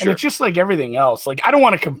 Sure. And it's just like everything else. I don't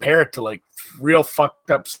want to compare it to real fucked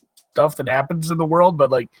up stuff that happens in the world, but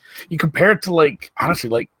you compare it to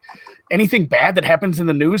honestly anything bad that happens in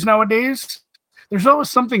the news nowadays, there's always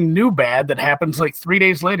something new bad that happens 3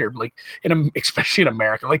 days later, especially in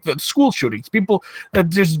America, the school shootings, people that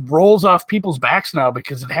just rolls off people's backs now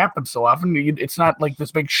because it happens so often. It's not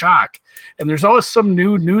this big shock, and there's always some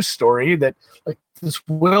new news story that this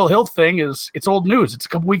Will Hill thing it's old news. It's a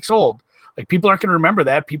couple weeks old. People aren't going to remember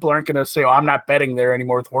that. People aren't going to say, oh, I'm not betting there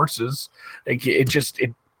anymore with horses.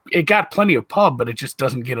 It got plenty of pub, but it just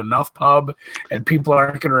doesn't get enough pub, and people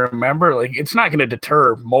aren't going to remember. It's not going to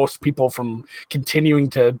deter most people from continuing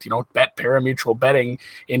to, bet pari-mutuel betting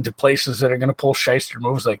into places that are going to pull shyster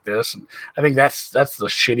moves like this. And I think that's the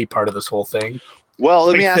shitty part of this whole thing. Well,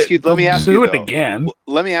 let me ask you though,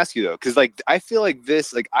 because I feel like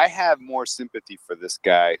this, I have more sympathy for this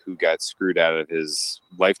guy who got screwed out of his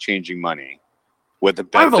life-changing money with the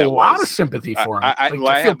bet. I have a lot of sympathy for him. I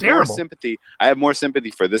have more sympathy. I have more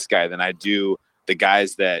sympathy for this guy than I do the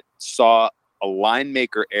guys that saw a line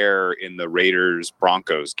maker error in the Raiders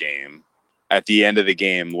Broncos game at the end of the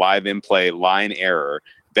game, live in play, line error,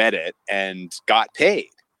 bet it, and got paid,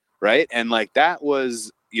 right? And that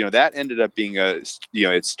was, that ended up being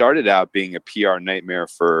it started out being a PR nightmare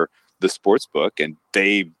for the sports book, and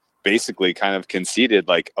they basically kind of conceded,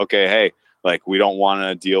 okay, hey, we don't want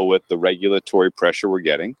to deal with the regulatory pressure we're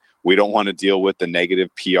getting. We don't want to deal with the negative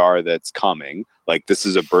PR that's coming. This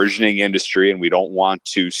is a burgeoning industry, and we don't want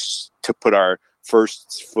to put our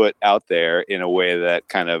first foot out there in a way that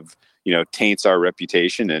kind of, taints our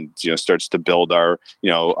reputation and starts to build our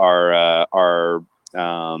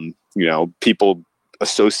people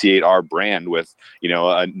associate our brand with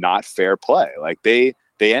a not fair play. Like they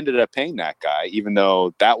ended up paying that guy, even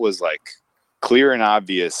though that was like clear and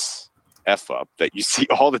obvious F up that you see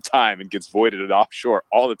all the time and gets voided at offshore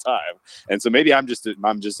all the time. And so maybe I'm just a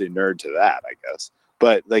nerd to that, I guess.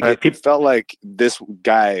 But like it felt like this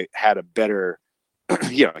guy had a better,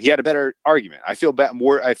 he had a better argument. I feel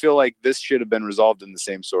like this should have been resolved in the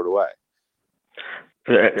same sort of way.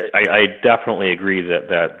 I definitely agree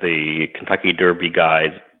that the Kentucky Derby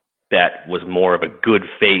guy's bet was more of a good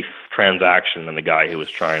faith transaction than the guy who was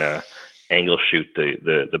trying to angle shoot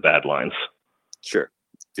the bad lines. Sure.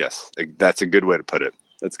 Yes. That's a good way to put it.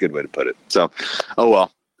 So, oh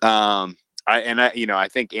well. I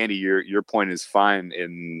think Andy, your point is fine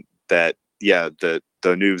in that. Yeah, the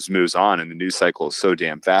news moves on and the news cycle is so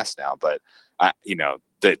damn fast now. But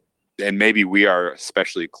and maybe we are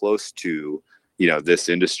especially close to this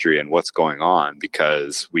industry and what's going on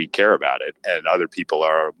because we care about it, and other people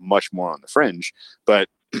are much more on the fringe. But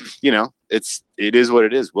it is what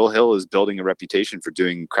it is. Will Hill is building a reputation for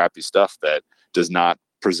doing crappy stuff that does not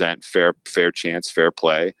present fair chance, fair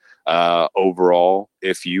play overall.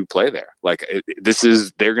 If you play there, like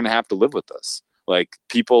they're going to have to live with this. Like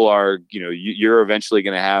people are, you're eventually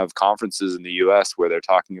going to have conferences in the U.S. where they're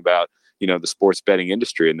talking about the sports betting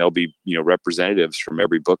industry, and there'll be representatives from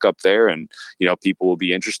every book up there, and people will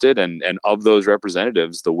be interested, and of those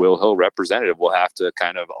representatives, the Will Hill representative will have to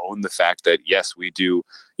kind of own the fact that yes, we do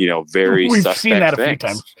very we've suspect seen that things. a few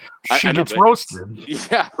times. She gets roasted.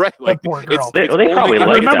 Yeah, right. Like poor girl. They probably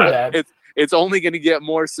like that. It's only going to get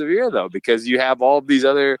more severe though, because you have all these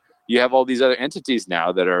other entities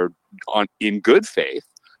now that are in good faith,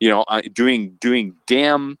 doing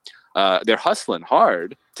damn. They're hustling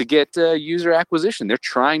hard to get user acquisition. They're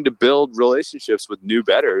trying to build relationships with new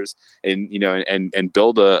bettors and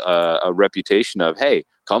build a reputation of, hey,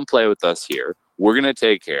 come play with us here. We're going to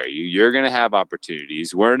take care of you. You're going to have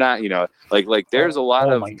opportunities. We're not, like there's a lot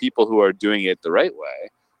of people who are doing it the right way.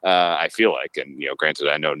 I feel like, and granted,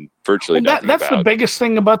 I know virtually nothing that's about. The biggest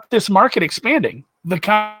thing about this market expanding, the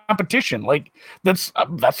competition. Like that's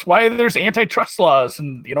why there's antitrust laws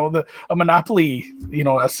and a monopoly,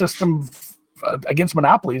 a system against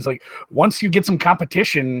monopolies. Like once you get some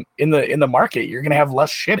competition in the market, you're gonna have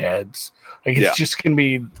less shitheads. Like it's just gonna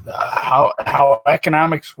be how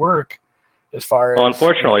economics work. As far as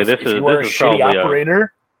unfortunately, this is probably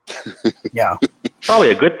operator. Yeah,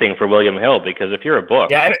 probably a good thing for William Hill, because if you're a book,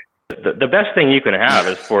 the best thing you can have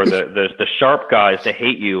is for the sharp guys to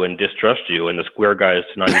hate you and distrust you, and the square guys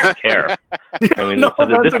to not even care. I mean,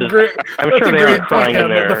 I'm sure they are crying in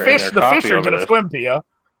their the fish are going to swim to you.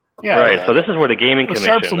 Yeah, right. So this is where the Gaming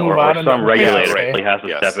Commission or some regulator really has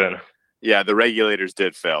to step in. Yeah, the regulators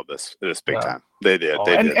did fail this big time. They did.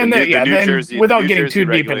 New Jersey, without getting too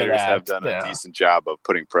deep into that, have done a decent job of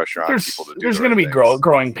putting pressure on people to do. There's going to be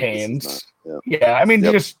growing pains. I mean,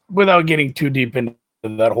 just without getting too deep into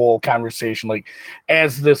that whole conversation, like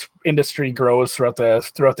as this industry grows throughout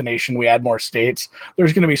the nation, we add more states.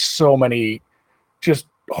 There's going to be so many just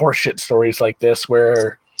horseshit stories like this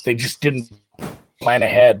where they just didn't plan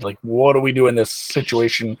ahead. Like, what do we do in this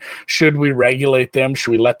situation? Should we regulate them?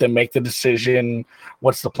 Should we let them make the decision?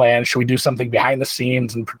 What's the plan? Should we do something behind the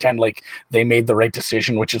scenes and pretend like they made the right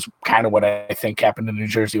decision, which is kind of what I think happened in New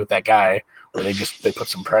Jersey with that guy, where they put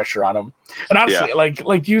some pressure on him. And honestly,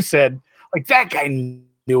 like you said, like that guy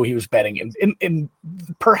knew he was betting, and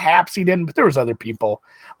perhaps he didn't, but there was other people.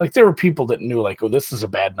 Like there were people that knew, like, oh, this is a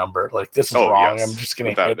bad number. Like this is wrong. Yes. I'm just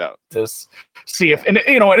going to hit this. See if, and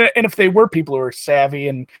if they were people who are savvy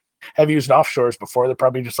and have used offshores before, they're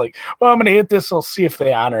probably just like, well, I'm going to hit this. I'll see if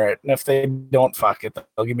they honor it. And if they don't, fuck it,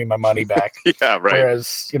 they'll give me my money back. Yeah, right.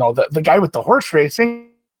 Whereas, the guy with the horse racing,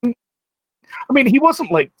 I mean, he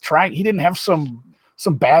wasn't like trying. He didn't have some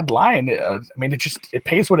bad line. I mean, it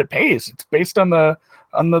pays what it pays. It's based on the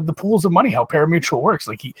pools of money, how parimutuel works.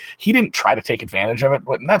 Like he didn't try to take advantage of it,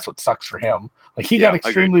 and that's what sucks for him. Like he got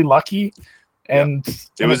extremely lucky, and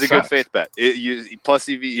it was a good faith bet. Plus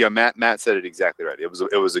EV, Matt said it exactly right. It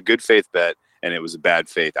was a good faith bet, and it was a bad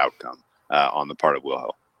faith outcome on the part of Will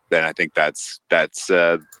Hill. Then I think that's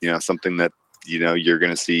something that you're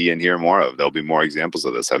going to see and hear more of. There'll be more examples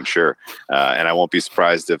of this, I'm sure, and I won't be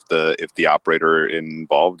surprised if the operator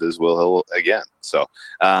involved is Will Hill again. So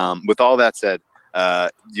with all that said,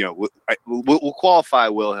 we'll qualify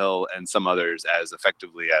Will Hill and some others as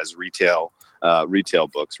effectively as retail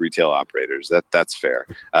books, retail operators. That's fair.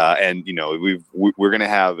 And we're going to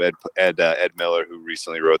have Ed Miller, who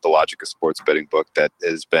recently wrote the Logic of Sports Betting book that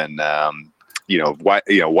has been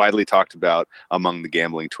widely talked about among the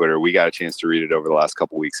gambling Twitter. We got a chance to read it over the last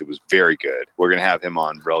couple of weeks. It was very good. We're going to have him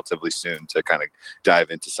on relatively soon to kind of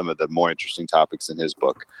dive into some of the more interesting topics in his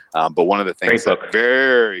book. But one of the things that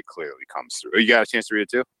very clearly comes through. You got a chance to read it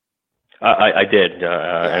too? I did,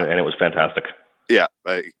 and it was fantastic. Yeah,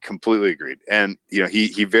 I completely agreed. And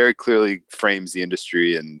he very clearly frames the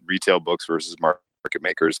industry and retail books versus market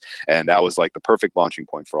makers, and that was like the perfect launching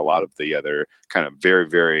point for a lot of the other kind of very,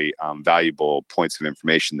 very valuable points of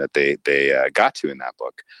information that they got to in that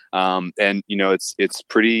book. And it's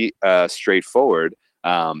pretty straightforward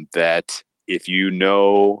that if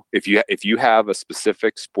you have a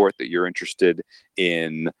specific sport that you're interested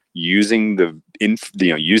in using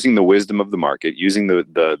using the wisdom of the market, using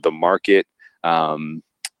the market,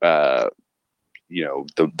 the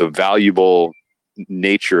valuable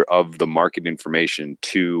nature of the market information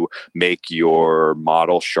to make your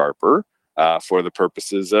model sharper for the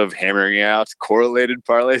purposes of hammering out correlated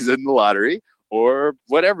parlays in the lottery or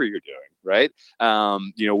whatever you're doing, right?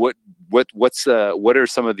 What are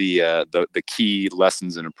some of the key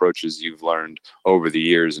lessons and approaches you've learned over the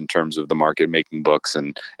years in terms of the market making books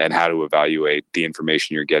and how to evaluate the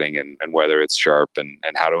information you're getting and whether it's sharp and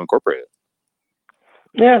how to incorporate it?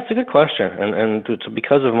 Yeah, it's a good question, and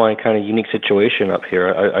because of my kind of unique situation up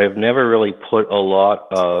here, I've never really put a lot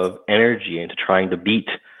of energy into trying to beat,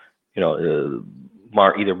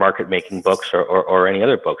 either market making books or any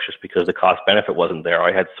other books, just because the cost benefit wasn't there.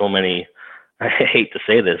 I had so many. I hate to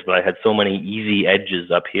say this, but I had so many easy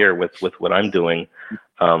edges up here with what I'm doing.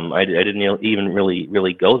 I didn't even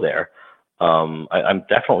really go there. I'm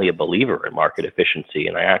definitely a believer in market efficiency,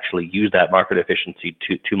 and I actually use that market efficiency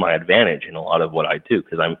to my advantage in a lot of what I do,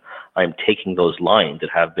 because I'm taking those lines that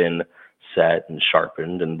have been set and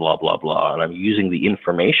sharpened and blah blah blah, and I'm using the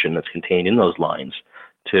information that's contained in those lines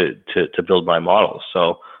to build my models.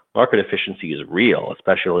 So market efficiency is real,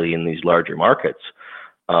 especially in these larger markets.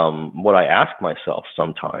 What I ask myself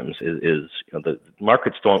sometimes is the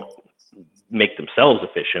markets don't make themselves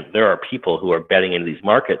efficient. There are people who are betting into these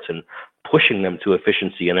markets and pushing them to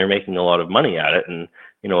efficiency, and they're making a lot of money at it. And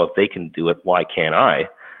if they can do it, why can't I?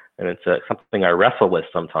 And it's something I wrestle with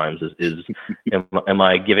sometimes. Is am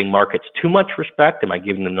I giving markets too much respect? Am I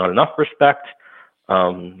giving them not enough respect?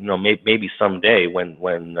 Maybe someday when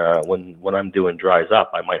I'm doing dries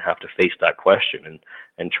up, I might have to face that question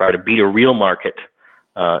and try to beat a real market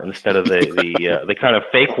instead of the kind of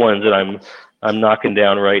fake ones that I'm knocking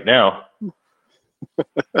down right now.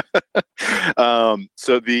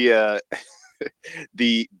 So the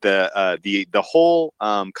whole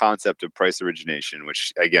concept of price origination,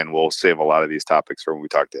 which again we'll save a lot of these topics for when we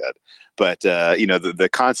talk to Ed, but the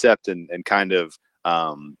concept and kind of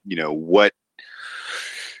what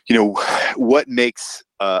makes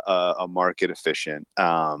a market efficient.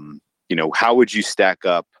 How would you stack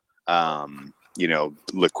up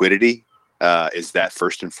liquidity? Is that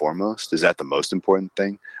first and foremost? Is that the most important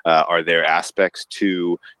thing? Are there aspects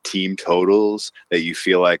to team totals that you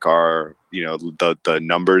feel like are, the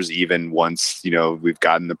numbers, even once, we've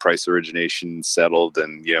gotten the price origination settled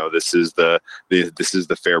and, this is the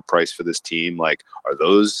fair price for this team? Like, are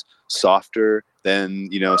those softer than,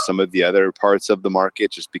 some of the other parts of the market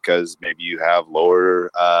just because maybe you have lower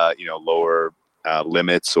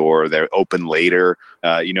limits or they're open later?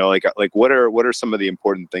 What are some of the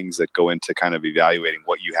important things that go into kind of evaluating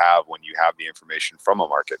what you have when you have the information from a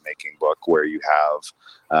market making book where you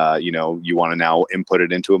have you want to now input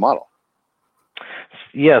it into a model?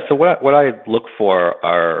 Yeah, so what I look for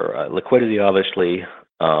are liquidity, obviously,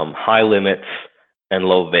 high limits and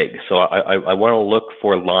low vig. So I want to look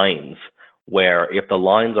for lines where if the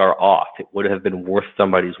lines are off, it would have been worth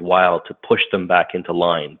somebody's while to push them back into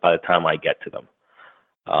line by the time I get to them.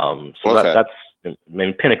 Okay. That's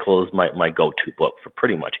Pinnacle is my go-to book for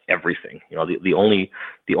pretty much everything. The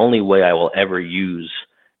only way I will ever use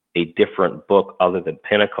a different book other than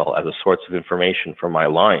Pinnacle as a source of information for my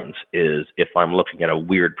lines is if I'm looking at a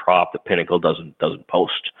weird prop that Pinnacle doesn't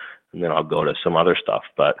post, and then I'll go to some other stuff.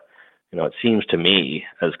 But it seems to me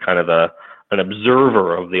as kind of an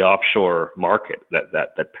observer of the offshore market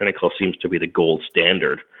that Pinnacle seems to be the gold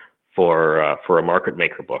standard for a market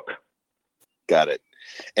maker book. Got it.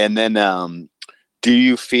 And then do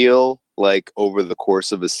you feel like over the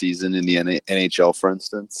course of a season in the NHL, for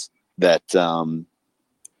instance, that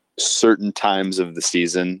certain times of the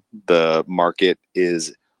season the market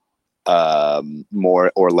is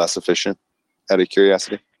more or less efficient, out of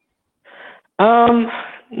curiosity?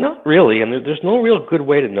 Not really, and there's no real good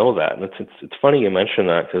way to know that. And it's funny you mention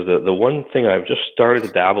that, because the one thing I've just started to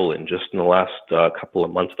dabble in just in the last couple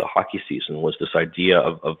of months of the hockey season was this idea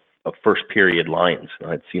of first period lines.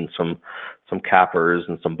 I'd seen some cappers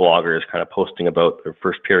and some bloggers kind of posting about their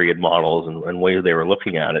first period models and ways they were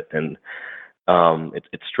looking at it, and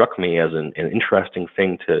it struck me as an interesting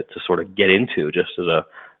thing to sort of get into, just as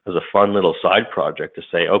a fun little side project, to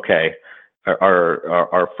say, okay,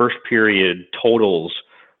 are first period totals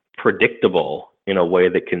predictable in a way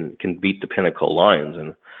that can beat the Pinnacle lines?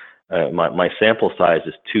 And my sample size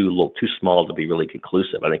is too small to be really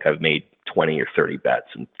conclusive. I think I've made 20 or 30 bets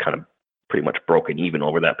and kind of pretty much broken even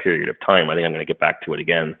over that period of time. I think I'm going to get back to it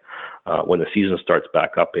again when the season starts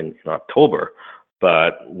back up in October.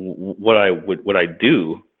 But what I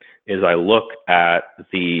do is I look at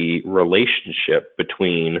the relationship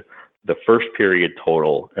between the first period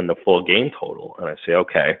total and the full game total, and I say,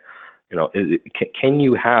 okay, can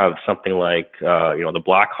you have something like the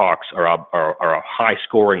Blackhawks are a high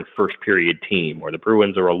scoring first period team, or the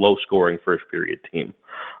Bruins are a low scoring first period team?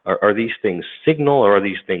 Are these things signal, or are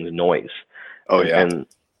these things noise? Oh yeah. And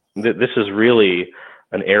this is really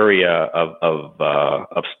an area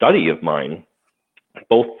of study of mine.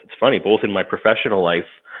 It's funny, both in my professional life,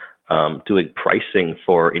 doing pricing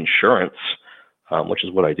for insurance, which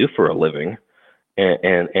is what I do for a living,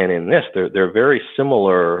 and in this, they're very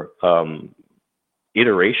similar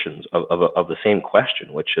iterations of the same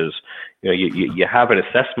question, which is, you have an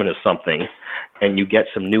assessment of something, and you get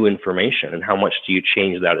some new information, and how much do you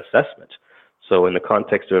change that assessment? So in the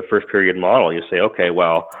context of a first period model, you say, okay,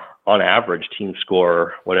 well, on average, teams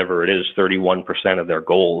score whatever it is, 31% of their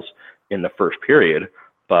goals in the first period,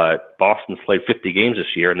 but Boston's played 50 games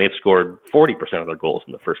this year, and they've scored 40% of their goals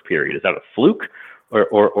in the first period. Is that a fluke,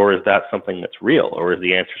 or is that something that's real, or is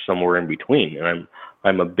the answer somewhere in between? And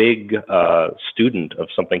I'm a big student of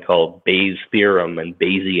something called Bayes' theorem and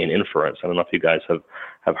Bayesian inference. I don't know if you guys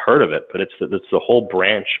have heard of it, but it's the whole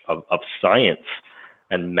branch of science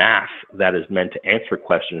and math that is meant to answer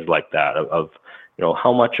questions like that, of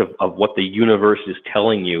how much of what the universe is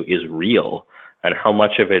telling you is real, and how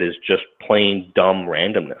much of it is just plain dumb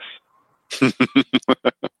randomness.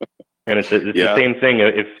 And it's the same thing.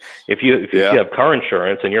 If you have car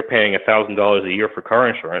insurance and you're paying $1,000 a year for car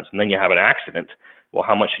insurance, and then you have an accident, well,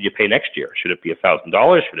 how much should you pay next year? Should it be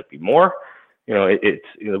 $1,000? Should it be more?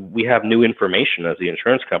 We have new information as the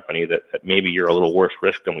insurance company that maybe you're a little worse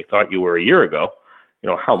risk than we thought you were a year ago.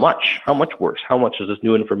 How much worse? How much does this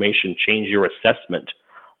new information change your assessment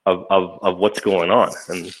of what's going on?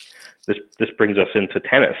 And this brings us into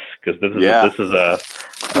tennis, because this is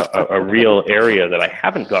a real area that I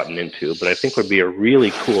haven't gotten into, but I think would be a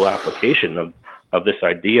really cool application of this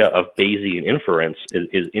idea of Bayesian inference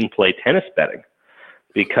is in-play tennis betting,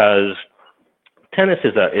 because tennis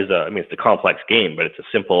is it's a complex game, but it's a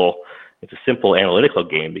simple analytical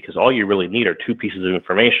game, because all you really need are two pieces of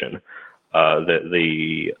information.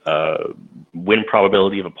 The win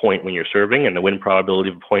probability of a point when you're serving, and the win probability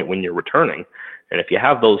of a point when you're returning. And if you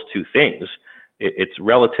have those two things, it's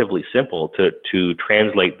relatively simple to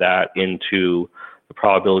translate that into the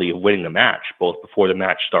probability of winning the match, both before the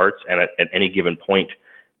match starts and at any given point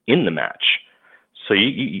in the match. So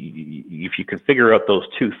if you can figure out those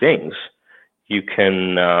two things, you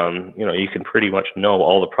can pretty much know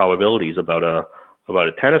all the probabilities about a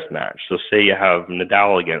tennis match. So say you have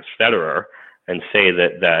Nadal against Federer, and say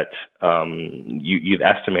that you've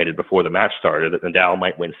estimated before the match started that Nadal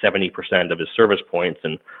might win 70% of his service points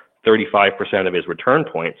and 35% of his return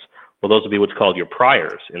points. Well, those would be what's called your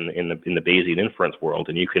priors in the Bayesian inference world,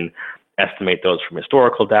 and you can estimate those from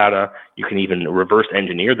historical data. You can even reverse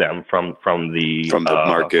engineer them from the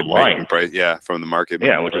market line. Price, from the market.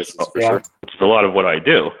 Yeah, which is a lot of what I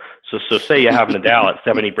do. So say you have Nadal at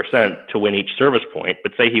 70% to win each service point,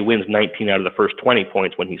 but say he wins 19 out of the first 20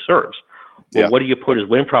 points when he serves. Well, what do you put his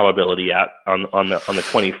win probability at on the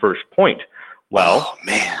 21st point? Well,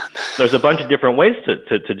 there's a bunch of different ways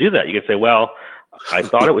to do that. You can say, well, I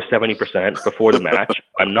thought it was 70% before the match.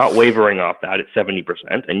 I'm not wavering off that at 70%,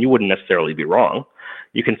 and you wouldn't necessarily be wrong.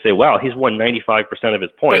 You can say, well, he's won 95% of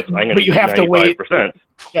his points. I'm going to use 95%.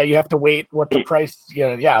 Yeah, you have to wait what the price.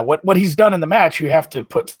 What he's done in the match. You have to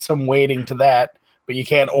put some weighting to that, but you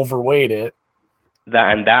can't overweight it.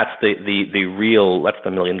 That's the real, that's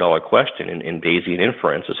the $1 million question in Bayesian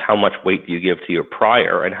inference, is how much weight do you give to your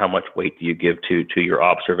prior and how much weight do you give to your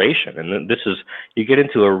observation? And then you get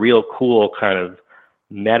into a real cool kind of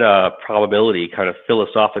meta probability kind of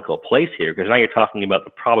philosophical place here, because now you're talking about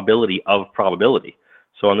the probability of probability.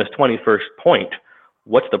 So on this 21st point,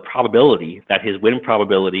 what's the probability that his win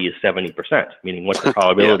probability is 70%? Meaning, what's the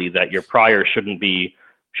probability that your prior shouldn't be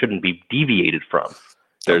deviated from?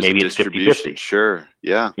 There's maybe it's 50-50. Sure,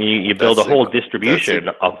 yeah. You build a whole distribution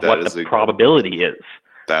of what the probability is.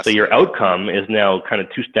 So your outcome is now kind of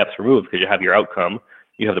 2 steps removed, because you have your outcome,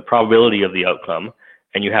 you have the probability of the outcome,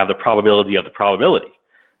 and you have the probability of the probability.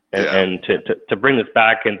 And to bring this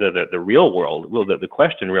back into the real world, well, the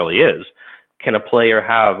question really is, can a player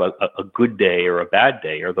have a good day or a bad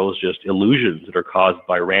day? Are those just illusions that are caused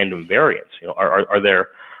by random variance? You know, are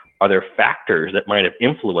there factors that might have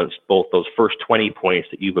influenced both those first 20 points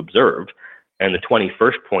that you've observed and the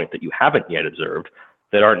 21st point that you haven't yet observed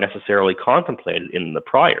that aren't necessarily contemplated in the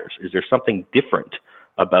priors? Is there something different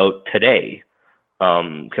about today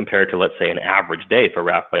compared to, let's say, an average day for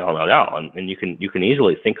Rafael Nadal? And you can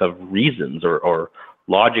easily think of reasons or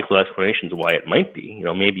logical explanations why it might be. You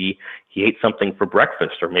know, maybe he ate something for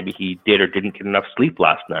breakfast, or maybe he did or didn't get enough sleep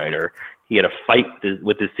last night, or he had a fight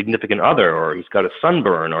with his significant other, or he's got a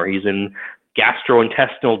sunburn, or he's in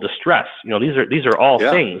gastrointestinal distress. You know, these are all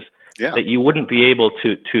things that you wouldn't be able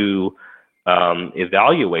to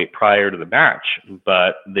evaluate prior to the match,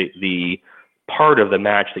 but the part of the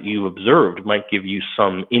match that you observed might give you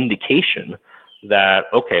some indication that,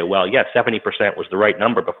 okay, well, yeah, 70% was the right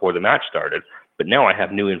number before the match started, but now I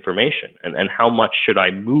have new information, and how much should I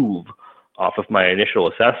move off of my initial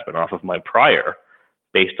assessment, off of my prior,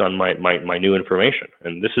 based on my new information?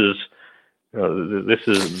 And this is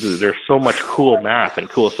there's so much cool math and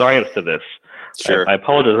cool science to this. Sure. I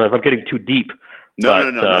apologize if I'm getting too deep.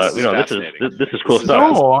 No. This is cool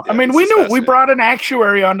stuff. No, I mean, we knew we brought an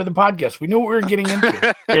actuary onto the podcast. We knew what we were getting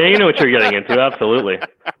into. Yeah, you know what you're getting into. Absolutely.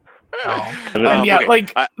 And yeah,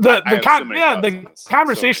 like the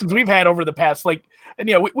conversations we've had over the past, like, and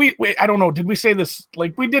yeah, we I don't know, did we say this?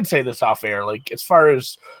 Like, we did say this off air, like, as far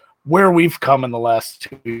as where we've come in the last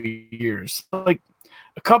 2 years. Like,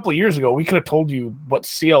 a couple of years ago, we could have told you what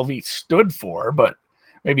CLV stood for, but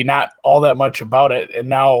maybe not all that much about it. And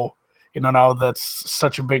now, you know, now that's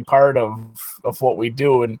such a big part of what we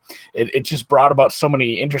do, and it just brought about so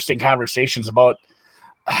many interesting conversations about,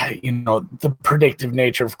 you know, the predictive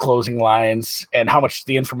nature of closing lines and how much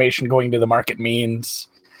the information going to the market means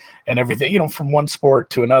and everything, you know, from one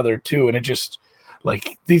sport to another too. And it just,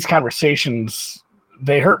 like, these conversations,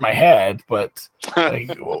 they hurt my head, but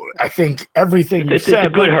like, I think everything you said, it's a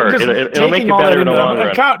good hurt. It'll make you better in the long run.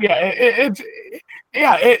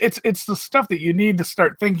 It's the stuff that you need to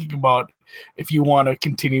start thinking about if you want to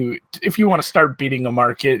continue, if you want to start beating a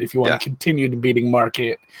market, if you want to continue to beating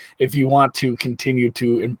market, if you want to continue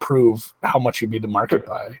to improve how much you beat the market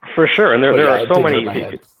by. For sure. And there are so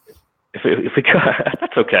many. If we go,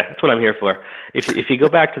 that's okay. That's what I'm here for. If you go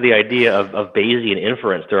back to the idea of Bayesian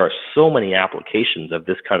inference, there are so many applications of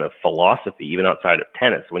this kind of philosophy, even outside of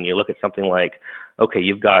tennis. When you look at something like, okay,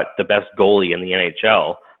 you've got the best goalie in the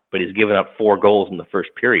NHL, but he's given up 4 goals in the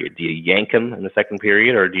first period. Do you yank him in the second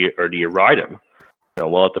period, or do you ride him? You know,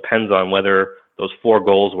 well, it depends on whether those 4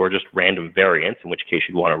 goals were just random variance, in which case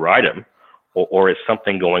you'd want to ride him, or is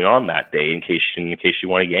something going on that day in case you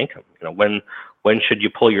want to yank him. You know, when should you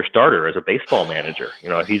pull your starter as a baseball manager? You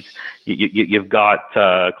know, you've got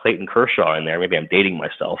Clayton Kershaw in there. Maybe I'm dating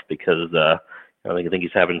myself because I think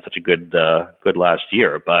he's having such a good last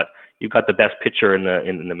year. But you've got the best pitcher in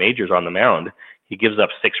the majors on the mound. He gives up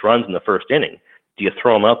 6 runs in the first inning. Do you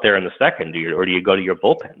throw him out there in the second, or do you go to your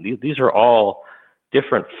bullpen? These are all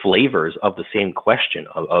different flavors of the same question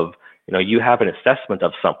of you know, you have an assessment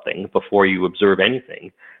of something before you observe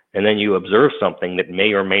anything, and then you observe something that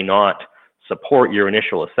may or may not support your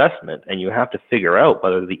initial assessment, and you have to figure out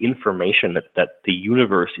whether the information that the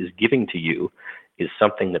universe is giving to you is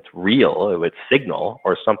something that's real, or it's signal,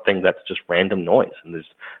 or something that's just random noise. And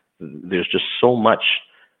there's just so much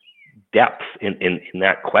depth in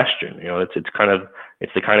that question. You know, it's the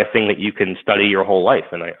kind of thing that you can study your whole life,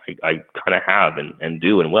 and I kind of have and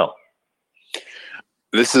do and will.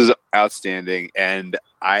 This is outstanding, and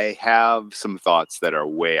I have some thoughts that are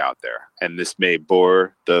way out there, and this may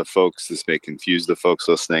bore the folks, this may confuse the folks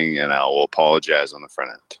listening, and I will apologize on the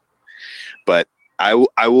front end. But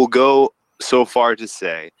I will go so far to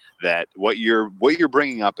say that what you're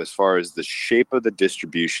bringing up as far as the shape of the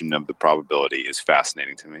distribution of the probability is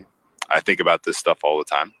fascinating to me. I think about this stuff all the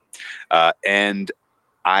time, and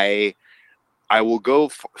I will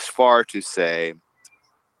go as far to say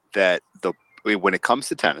that when it comes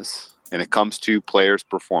to tennis and it comes to players'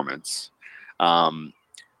 performance,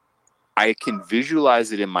 I can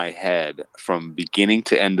visualize it in my head from beginning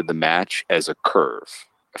to end of the match as a curve,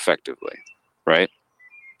 effectively, right?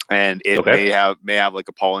 And it may have like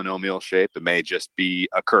a polynomial shape. It may just be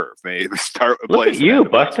a curve. May start with Look at you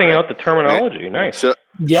busting out the terminology. Right? Nice.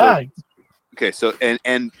 So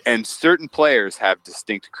and certain players have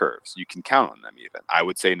distinct curves. You can count on them even. I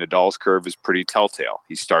would say Nadal's curve is pretty telltale.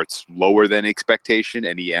 He starts lower than expectation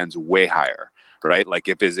and he ends way higher. right? Like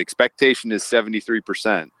if his expectation is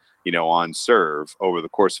 73%, on serve over the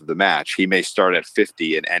course of the match, he may start at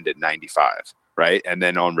 50 and end at 95, right? And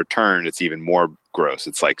then on return, it's even more gross.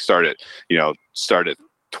 It's like start at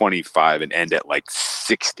 25 and end at like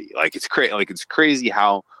 60. Like it's crazy. Like it's crazy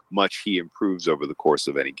how much he improves over the course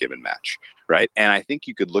of any given match, right? And I think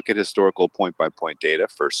you could look at historical point-by-point data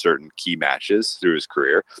for certain key matches through his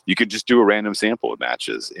career. You could just do a random sample of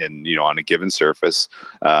matches on a given surface,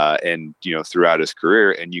 and throughout his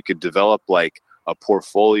career, and you could develop like a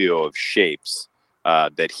portfolio of shapes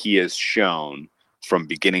that he has shown from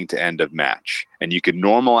beginning to end of match, and you could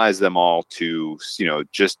normalize them all to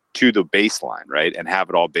just to the baseline, right? And have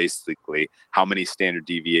it all basically how many standard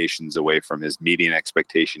deviations away from his median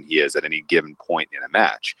expectation he is at any given point in a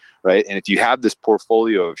match, right? And if you have this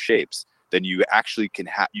portfolio of shapes, then you actually can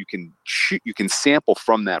you can sample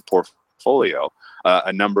from that portfolio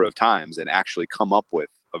a number of times and actually come up with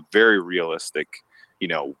a very realistic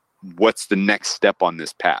what's the next step on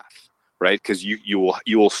this path, right? Because you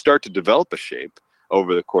will start to develop a shape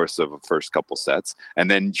over the course of a first couple sets, and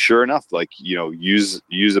then sure enough, like use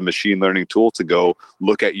a machine learning tool to go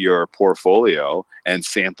look at your portfolio and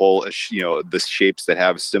sample the shapes that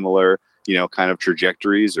have similar kind of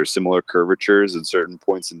trajectories or similar curvatures at certain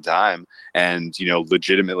points in time, and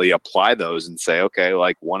legitimately apply those and say, okay,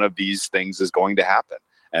 like one of these things is going to happen.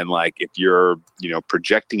 And like if you're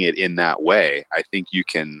projecting it in that way, I think you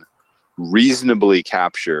can reasonably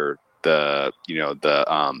capture the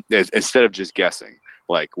instead of just guessing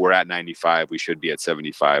like we're at 95, we should be at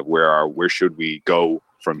 75, where should we go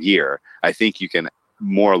from here. I think you can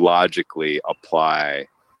more logically apply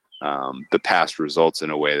the past results in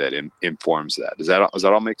a way that informs that. Does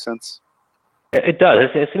that all make sense? It does.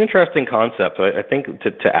 It's an interesting concept. I think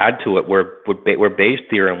to add to it, where Bayes'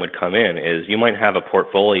 theorem would come in is you might have a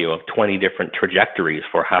portfolio of 20 different trajectories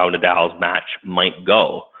for how Nadal's match might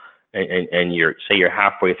go. And you're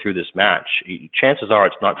halfway through this match, chances are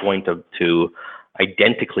it's not going to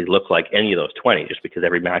identically look like any of those 20, just because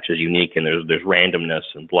every match is unique and there's randomness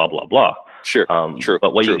and blah blah blah. Sure, true.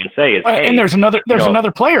 But what you can say is, hey, and there's another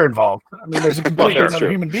player involved. I mean, there's a completely another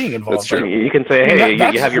human being involved. That's true. You can say, hey,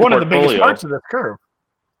 you have your portfolio. One of the biggest parts of this curve.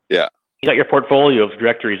 Yeah. You got your portfolio of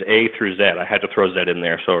trajectories A through Z. I had to throw Z in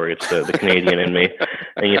there. Sorry, it's the Canadian in me.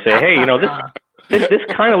 And you say, hey, this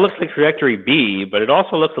kind of looks like trajectory B, but it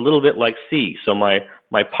also looks a little bit like C. So my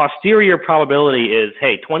posterior probability is,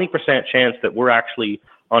 hey, 20% chance that we're actually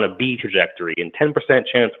on a B trajectory, and 10%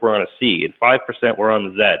 chance we're on a C, and 5% we're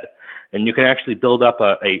on the Z. And you can actually build up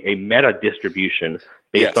a meta distribution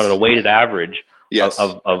based on a weighted average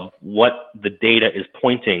of what the data is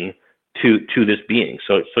pointing to this being.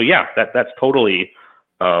 So yeah, that's totally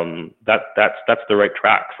that's the right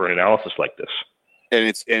track for an analysis like this. And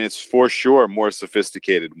it's for sure more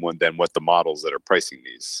sophisticated than what the models that are pricing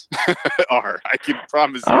these are. I can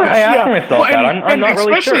promise you. I'm not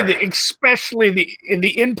really sure. Especially in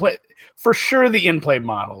the in-play, for sure the in-play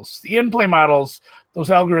models. The in-play models, those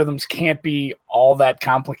algorithms can't be all that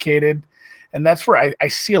complicated. And that's where I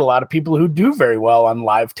see a lot of people who do very well on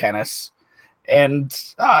live tennis. And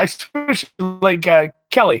especially like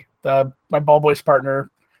Kelly, my ball boys partner,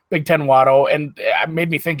 Big Ten Watto, and it made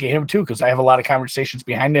me think of him too, because I have a lot of conversations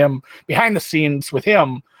behind the scenes with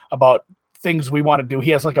him about things we want to do.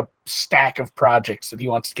 He has like a stack of projects that he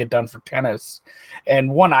wants to get done for tennis.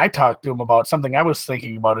 And one I talked to him about, something I was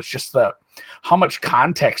thinking about, is just how much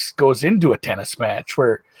context goes into a tennis match,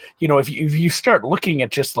 where, if you start looking at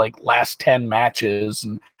just like last 10 matches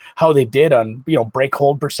and how they did on, break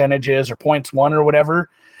hold percentages or points won or whatever,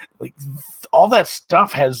 like all that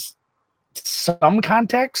stuff has some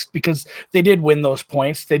context, because they did win those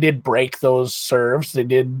points, they did break those serves, they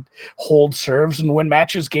did hold serves and win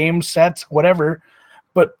matches, games, sets, whatever.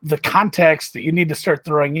 But the context that you need to start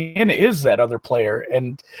throwing in is that other player.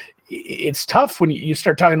 And it's tough when you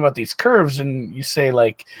start talking about these curves and you say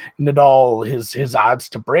like Nadal, his odds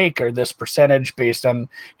to break are this percentage based on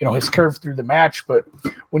his curve through the match. But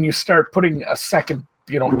when you start putting a second,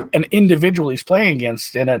 an individual he's playing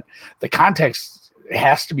against in it, the context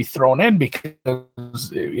has to be thrown in, because was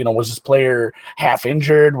this player half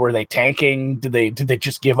injured? Were they tanking? Did they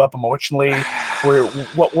just give up emotionally?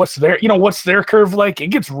 What's their curve like? It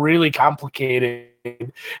gets really complicated,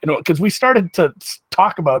 because we started to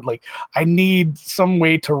talk about like, I need some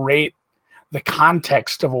way to rate the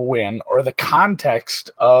context of a win or the context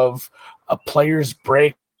of a player's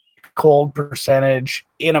break hold percentage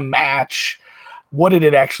in a match. what did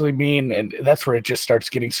it actually mean? And that's where it just starts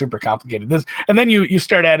getting super complicated. And then you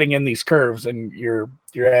start adding in these curves, and you're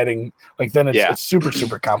adding like then it's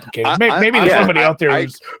super complicated. Maybe there's somebody out there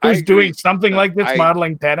who's doing something like this,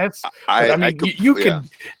 modeling tennis. You could.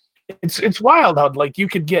 It's wild how like you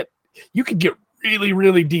could get really,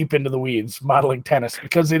 really deep into the weeds modeling tennis,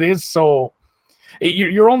 because it is so.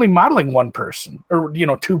 You're only modeling one person, or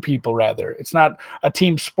two people rather. It's not a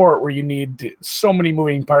team sport where you need so many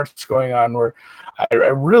moving parts going on. Where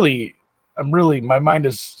I'm really, my mind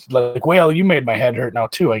is like, well, you made my head hurt now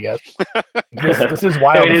too, I guess. This is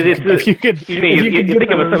wild. If you could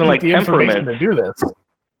think of something like temperament to do this.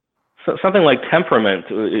 So something like temperament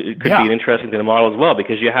it could be an interesting thing to model as well,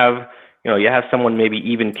 because you have someone maybe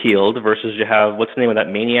even keeled versus you have, what's the name of that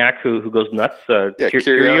maniac who goes nuts?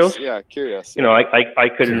 Kyrgios. Yeah, Kyrgios. I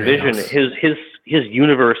could envision his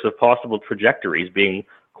universe of possible trajectories being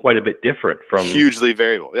quite a bit different from hugely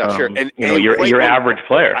variable. Yeah, sure. And your average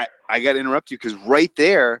player. I got to interrupt you, because right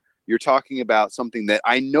there you're talking about something that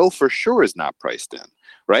I know for sure is not priced in,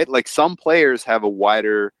 right? Like some players have a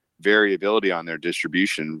wider variability on their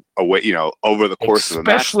distribution away, over the course of a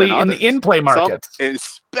match, especially in the in-play market.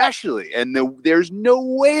 Especially, and there's no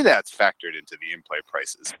way that's factored into the in-play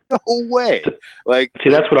prices. No way. Like, see,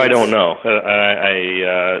 that's what I don't know.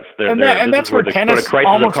 That's where tennis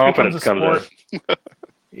crisis of confidence comes in.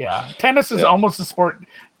 Yeah, tennis is almost a sport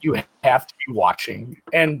you have to be watching,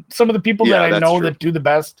 and some of the people that I know that do the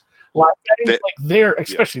best live betting,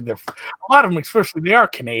 a lot of them, especially they are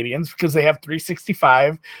Canadians, because they have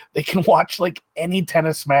 365. They can watch like any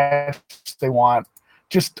tennis match they want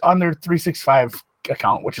just on their 365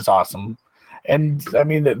 account, which is awesome. And I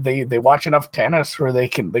mean they watch enough tennis where they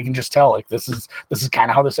can just tell like this is kind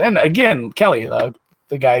of how this. And again, Kelly,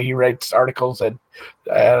 the guy, he writes articles at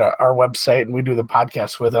our website, and we do the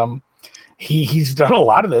podcast with him. He's done a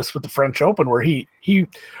lot of this with the French Open, where he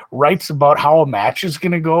writes about how a match is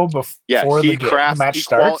going to go before the match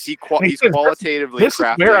starts. He's qualitatively this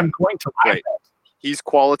crafting. Is where I'm going to right. He's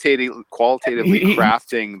qualitatively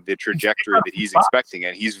crafting the trajectory that he's expecting,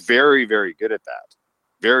 and he's very, very good at that.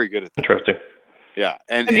 Very good at that. Interesting. Yeah,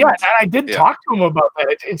 and I did talk to him about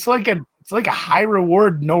that. It's like a high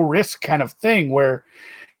reward, no risk kind of thing, where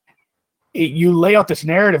you lay out this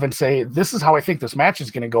narrative and say, this is how I think this match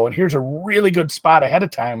is going to go, and here's a really good spot ahead of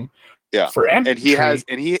time for entry. And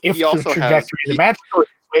he also the trajectory of the match goes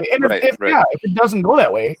this way. And if it doesn't go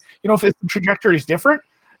that way, if the trajectory is different,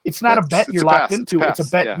 it's not a bet you're locked into. It's a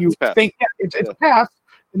bet you think it's a pass,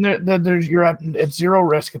 and you're at zero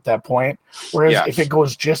risk at that point. Whereas if it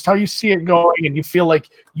goes just how you see it going, and you feel like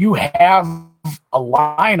you have a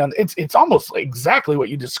line on it's almost like exactly what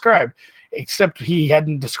you described. Except he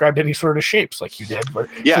hadn't described any sort of shapes like you did. Where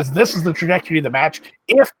says this is the trajectory of the match.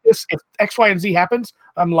 If X, Y, and Z happens,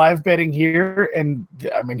 I'm live betting here, and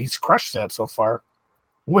I mean he's crushed that so far.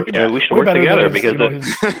 We should work together, because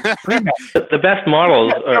the best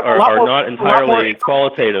models are not entirely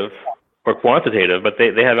qualitative or quantitative, but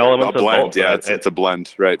they have elements of both. Yeah, it's a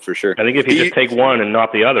blend, right, for sure. I think if you just take one and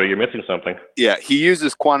not the other, you're missing something. Yeah, he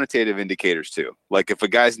uses quantitative indicators too. Like if a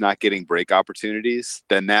guy's not getting break opportunities,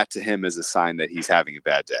 then that to him is a sign that he's having a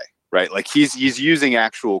bad day, right? Like he's using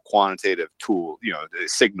actual quantitative tool, the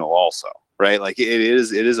signal also, right? Like it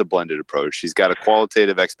is a blended approach. He's got a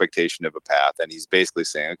qualitative expectation of a path, and he's basically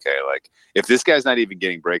saying, okay, like if this guy's not even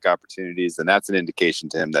getting break opportunities, then that's an indication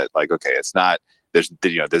to him that like, okay, it's not. There's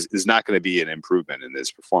not going to be an improvement in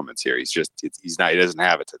this performance here. He doesn't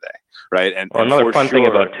have it today, right? And another fun thing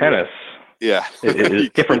about tennis, is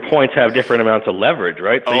different points have different amounts of leverage,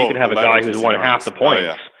 right? So you can have a guy who's won half the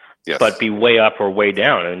points, but be way up or way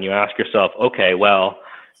down, and you ask yourself, okay, well,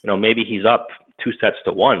 maybe he's up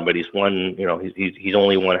 2-1, but he's won, he's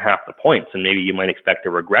only won half the points, and maybe you might expect a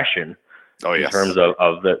regression. In terms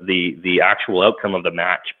of the actual outcome of the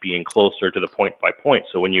match being closer to the point by point.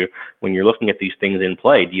 So when you're looking at these things in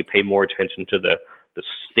play, do you pay more attention to the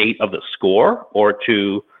state of the score or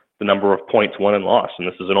to the number of points won and lost? And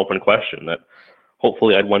this is an open question that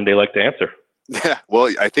hopefully I'd one day like to answer. Yeah,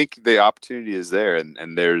 well, I think the opportunity is there,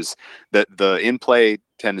 and there's the in-play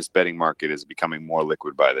tennis betting market is becoming more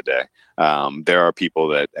liquid by the day. There are people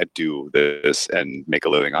that do this and make a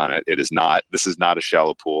living on it. This is not a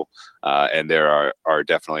shallow pool, and there are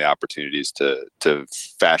definitely opportunities to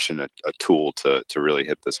fashion a tool to really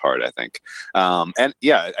hit this hard, I think. And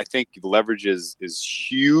yeah, I think leverage is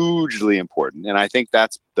hugely important, and I think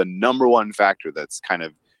that's the number one factor that's kind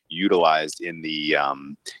of utilized in the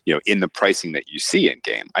in the pricing that you see in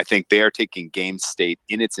game. I think they are taking game state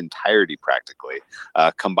in its entirety practically,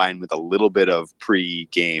 combined with a little bit of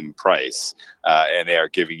pre-game price, and they are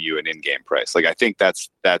giving you an in-game price. Like I think that's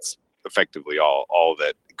effectively all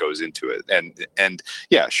that goes into it. And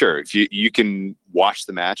yeah, sure, if you can watch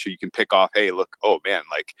the match, or you can pick off, hey, look, oh man,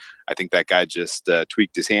 like I think that guy just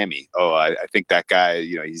tweaked his hammy. Oh, I think that guy,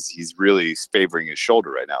 he's really favoring his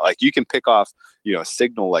shoulder right now. Like you can pick off, a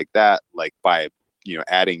signal like that, like by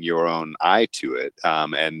adding your own eye to it,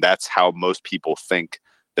 and that's how most people think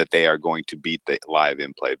that they are going to beat the live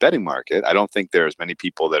in-play betting market. I don't think there are as many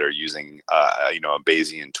people that are using, a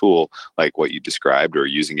Bayesian tool like what you described, or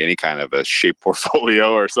using any kind of a shape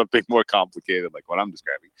portfolio or something more complicated like what I'm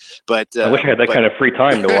describing. But I wish I had that kind of free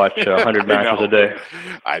time to watch 100 matches a day.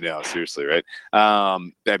 I know, seriously, right? I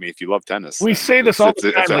mean, if you love tennis, we say this all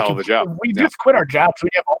the time. It's a hell of a job. We just quit our jobs. We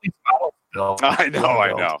have all these models. I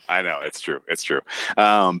know. It's true.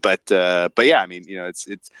 But yeah, I mean, it's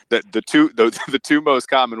the two most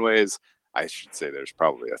common ways. I should say there's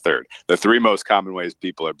probably a third. The three most common ways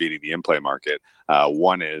people are beating the in-play market.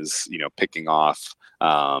 One is, picking off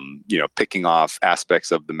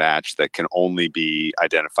aspects of the match that can only be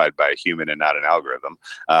identified by a human and not an algorithm.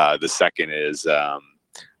 The second is,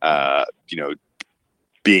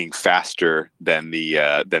 being faster than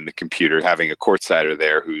the computer, having a courtsider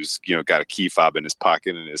there who's got a key fob in his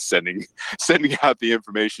pocket and is sending out the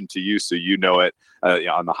information to you, so it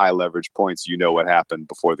on the high leverage points, what happened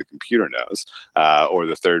before the computer knows. Or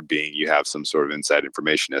the third being, you have some sort of inside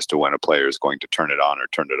information as to when a player is going to turn it on or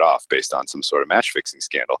turn it off based on some sort of match fixing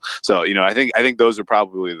scandal. So I think those are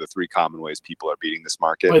probably the three common ways people are beating this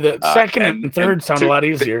market. Well, the second and third sound a lot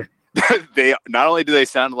easier. They not only do they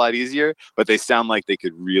sound a lot easier, but they sound like they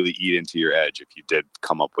could really eat into your edge if you did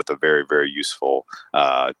come up with a very, very useful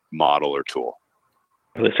model or tool.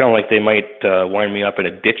 They sound like they might wind me up in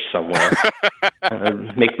a ditch somewhere,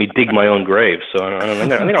 make me dig my own grave. So I don't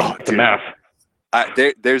know the math.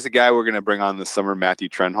 There's a guy we're going to bring on this summer, Matthew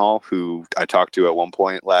Trenhall, who I talked to at one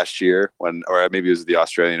point last year, or maybe it was the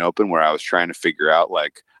Australian Open, where I was trying to figure out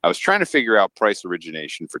price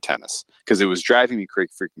origination for tennis, because it was driving me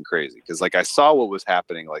freaking crazy. Because I saw what was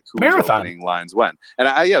happening, like who was opening lines when, and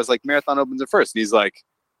I was like, Marathon opens at first, and he's like,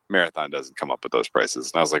 Marathon doesn't come up with those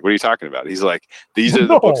prices. And I was like, what are you talking about? He's like, these are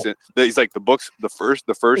the books. He's like, the first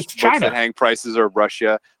books that hang prices are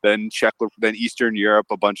Russia, then Czech, then Eastern Europe,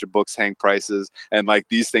 a bunch of books hang prices. And like,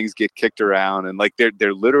 these things get kicked around. And like,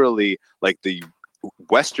 they're literally like the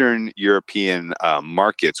Western European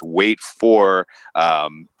markets wait for,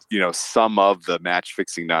 some of the match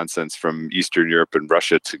fixing nonsense from Eastern Europe and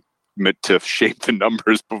Russia to shape the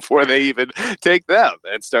numbers before they even take them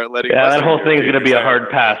and start letting. Yeah, that whole thing's going to be a hard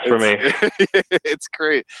pass for me. It's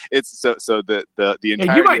great. It's so the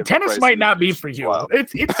entire tennis might not be for you.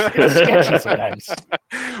 It's sketchy sometimes.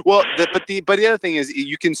 Well, but the other thing is,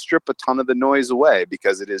 you can strip a ton of the noise away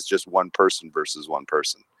because it is just one person versus one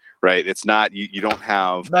person. Right. It's not, you don't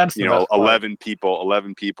have, 11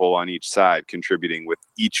 people on each side contributing, with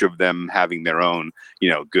each of them having their own,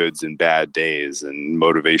 goods and bad days and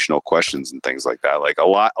motivational questions and things like that. Like a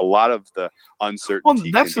lot of the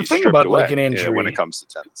uncertainty. Well, that's the thing about like an injury when it comes to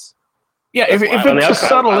tennis. Yeah. If it's a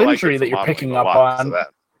subtle injury that you're picking up on.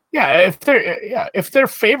 Yeah. If they're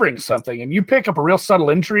favoring something and you pick up a real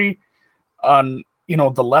subtle injury on,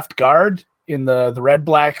 the left guard in the Red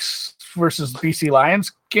Blacks versus BC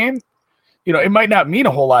Lions game, it might not mean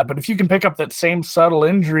a whole lot, but if you can pick up that same subtle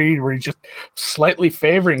injury where he's just slightly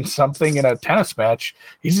favoring something in a tennis match,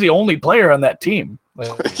 he's the only player on that team.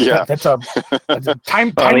 Yeah, that's a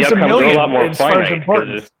times a million. A lot more finite.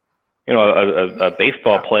 A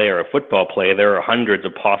baseball player, a football player, there are hundreds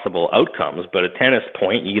of possible outcomes. But a tennis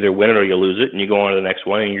point, you either win it or you lose it, and you go on to the next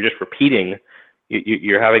one, and you're just repeating.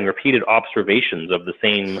 You're having repeated observations of the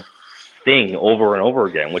same thing over and over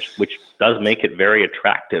again, which does make it very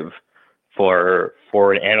attractive for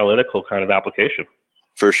an analytical kind of application.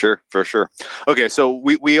 For sure. Okay, so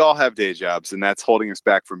we all have day jobs, and that's holding us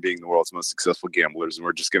back from being the world's most successful gamblers, and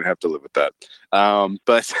we're just going to have to live with that.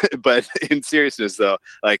 But in seriousness, though,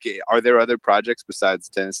 like, are there other projects besides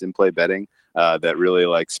tennis in-play betting that really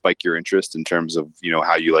like spike your interest in terms of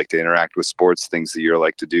how you like to interact with sports, things that you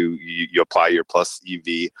like to do? You apply your plus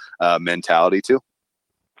EV mentality to?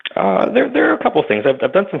 There are a couple of things.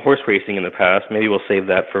 I've done some horse racing in the past. Maybe we'll save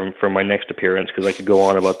that for my next appearance, because I could go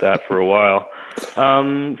on about that for a while.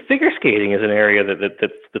 Figure skating is an area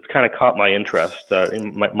that's kind of caught my interest.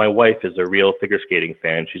 My wife is a real figure skating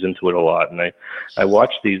fan. She's into it a lot, and I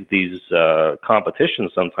watch these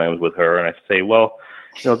competitions sometimes with her, and I say, well,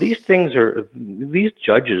 these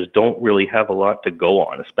judges don't really have a lot to go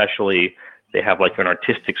on, especially they have like an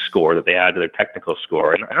artistic score that they add to their technical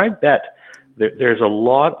score, and I bet there's a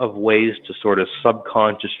lot of ways to sort of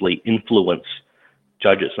subconsciously influence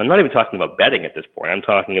judges. And I'm not even talking about betting at this point. I'm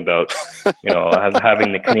talking about,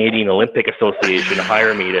 having the Canadian Olympic Association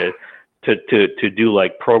hire me to do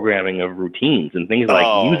like programming of routines and things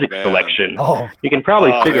like music selection. You can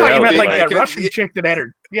probably figure out. Like that Russian chick that had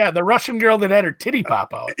her, the Russian girl that had her titty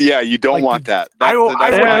pop out. Yeah, you don't want that. That's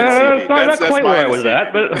not quite where I was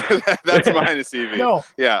at, but that's minus EV. No,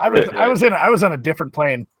 yeah, I was on a different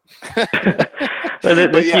plane. The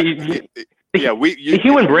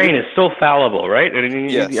human brain is so fallible, right?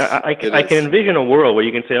 I can envision a world where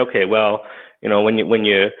you can say, okay, well, when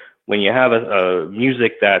you have a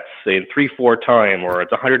music that's in 3/4 time, or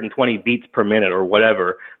it's 120 beats per minute or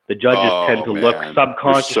whatever, the judges tend to look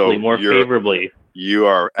subconsciously more favorably. You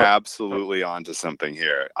are absolutely onto something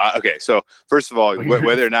here. Okay, so first of all,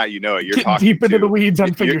 whether or not you know it, you're talking deep into the weeds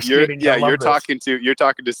on figure skating. You're talking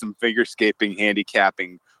to some figure skating,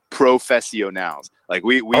 handicapping professionals. Like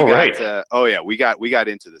we got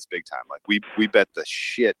into this big time. Like we bet the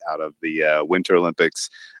shit out of the Winter Olympics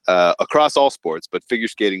across all sports, but figure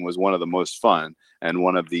skating was one of the most fun and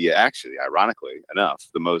one of the, actually, ironically enough,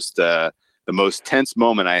 the most tense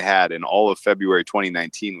moment I had in all of February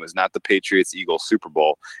 2019 was not the Patriots-Eagles Super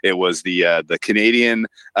Bowl. It was the Canadian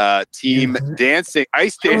team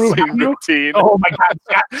ice dancing routine. Oh my God,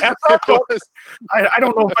 I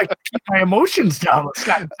don't know if I can keep my emotions down.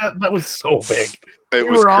 Scott, that was so big. We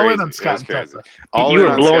were all in on Scott and Tessa. You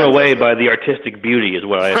were blown away by the artistic beauty, is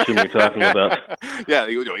what I assume you're talking about. Yeah,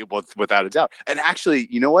 without a doubt. And actually,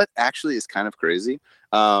 you know what? Actually, it's kind of crazy.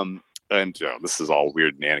 And this is all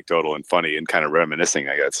weird and anecdotal and funny and kind of reminiscing,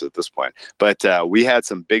 I guess, at this point. But we had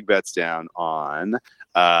some big bets down on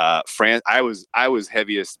France. I was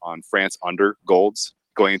heaviest on France under golds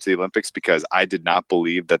going into the Olympics because I did not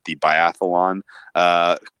believe that the biathlon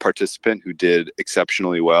participant who did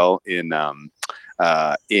exceptionally well in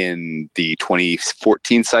the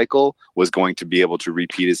 2014 cycle was going to be able to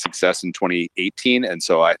repeat his success in 2018. And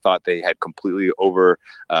so I thought they had completely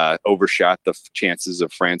overshot the chances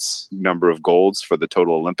of France's number of golds for the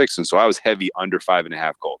total Olympics. And so I was heavy under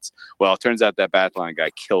 5.5 golds. Well, it turns out that biathlon guy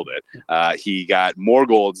killed it. He got more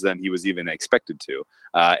golds than he was even expected to.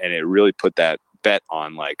 And it really put that bet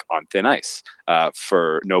on thin ice,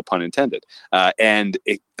 for no pun intended. And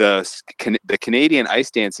the Canadian ice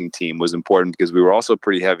dancing team was important because we were also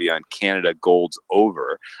pretty heavy on Canada golds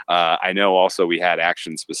over. I know also we had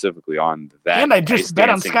action specifically on that. And I just bet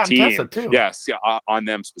on Scott and Tessa too. Yes, on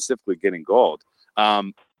them specifically getting gold.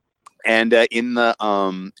 And in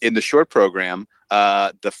the short program,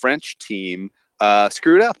 the French team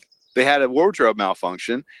screwed up. They had a wardrobe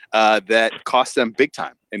malfunction that cost them big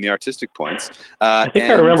time in the artistic points. I think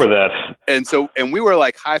I remember that. And we were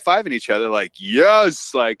like high-fiving each other, like,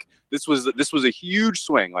 yes, like this was a huge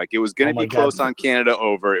swing. Like it was going to be close on Canada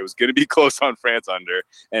over. It was going to be close on France under.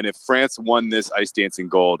 And if France won this ice dancing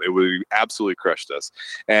gold, it would have absolutely crushed us.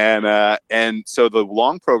 And so the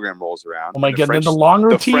long program rolls around. Oh my God! Then the long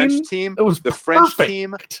routine. The French team. The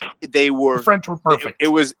French were perfect. It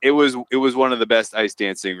was one of the best ice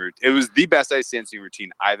dancing. It was the best ice dancing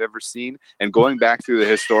routine I've ever seen. And going back through the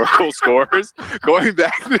historical scores, it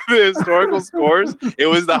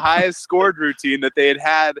was the highest scored routine that they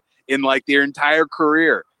had in like their entire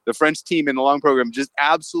career. The French team in the long program just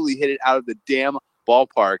absolutely hit it out of the damn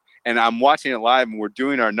ballpark. And I'm watching it live and we're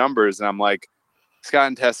doing our numbers and I'm like, Scott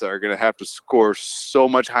and Tessa are going to have to score so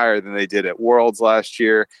much higher than they did at Worlds last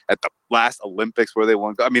year, at the last Olympics where they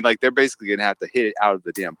won. I mean, like they're basically going to have to hit it out of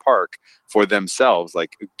the damn park for themselves,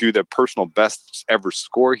 like do their personal best ever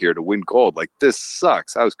score here to win gold. Like this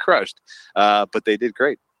sucks. I was crushed. But they did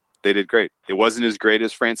great. It wasn't as great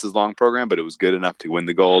as France's long program, but it was good enough to win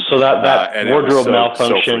the gold. So that wardrobe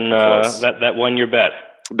malfunction, that won your bet.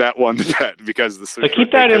 That won the bet because the. So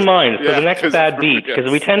keep that in mind for the next bad beat,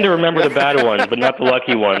 because we tend to remember the bad ones, but not the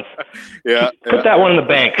lucky ones. Put that one in the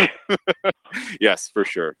bank. Yes, for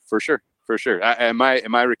sure. Am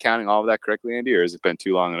I recounting all of that correctly, Andy, or has it been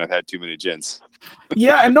too long and I've had too many gins?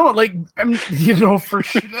 Yeah, I know. Like, for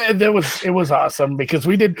sure, it was awesome because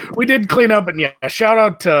we did clean up, and shout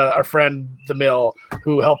out to our friend The Mill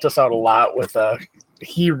who helped us out a lot with.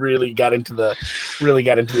 He really got into the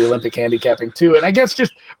Olympic handicapping too. And I guess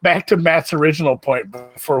just back to Matt's original point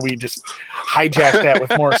before we just hijack that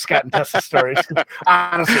with more Scott and Tessa stories.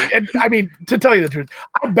 Honestly, and I mean, to tell you the truth,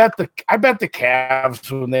 I bet the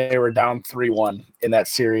Cavs when they were down 3-1 in that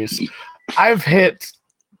series. I've hit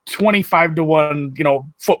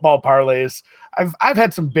 25-1, football parlays. I've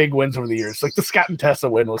had some big wins over the years. Like the Scott and Tessa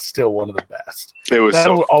win was still one of the best. It was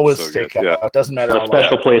that'll always stick out. It doesn't matter. A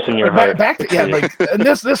special place in your heart. And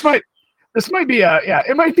this might be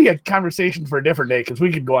it might be a conversation for a different day because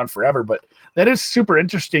we could go on forever. But that is super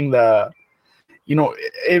interesting. you know,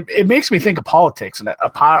 it makes me think of politics, and a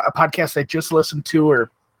podcast I just listened to,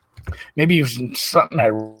 or maybe even something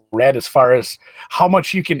I read as far as how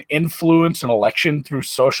much you can influence an election through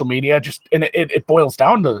social media. And it boils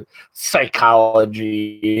down to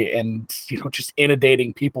psychology and, you know, just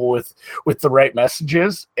inundating people with the right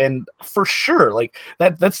messages. And for sure, like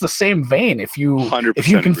that's the same vein. If you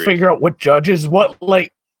can figure out what judges what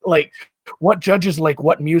like what judges like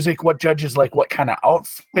what music, what judges like what kind of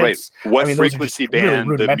outfits. Right. What frequency band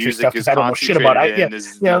really the music is I don't know shit about.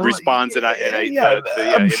 Responds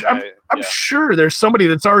I'm sure there's somebody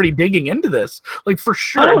that's already digging into this, like for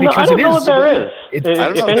sure. I don't know if there is. If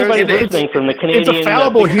anybody's listening from the Canadian, it's a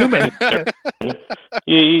fallible human.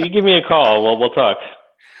 you give me a call. We'll talk.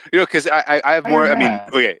 You know, because I have more. I mean,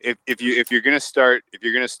 okay, if you're gonna start,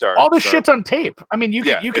 all this shit's on tape. I mean, you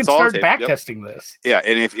can start back testing this. Yeah,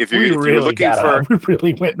 and if you're looking for, we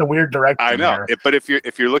really went in a weird direction. I know, but if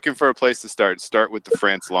you're looking for a place to start with the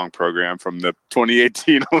France Long program from the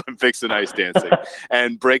 2018 Olympics and ice dancing,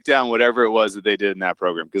 and break down whatever it was that they did in that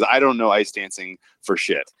program. Because I don't know ice dancing for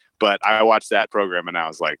shit, but I watched that program and I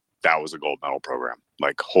was like, that was a gold medal program.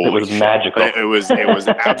 Like, holy it was shit. Magical. It was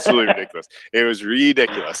absolutely ridiculous. It was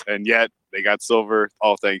ridiculous, and yet they got silver,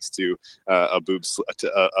 all thanks to a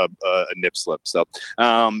nip slip. So,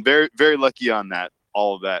 very very lucky on that.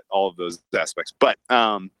 All of those aspects. But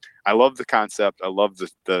I love the concept. I love the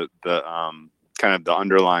kind of the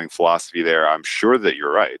underlying philosophy there. I'm sure that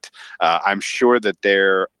you're right. I'm sure that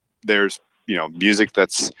there's, you know, music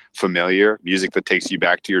that's familiar, music that takes you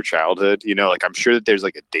back to your childhood. You know, like I'm sure that there's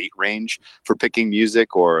like a date range for picking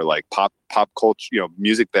music, or like pop culture, you know,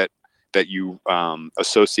 music that you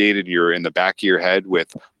associated, you're in the back of your head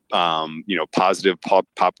with, you know, positive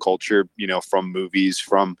pop culture, you know, from movies,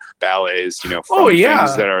 from ballets, you know, from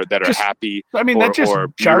things that are just happy. I mean, that just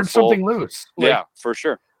jarred something loose. Like, yeah, for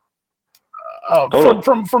sure.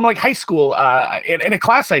 From like high school, in a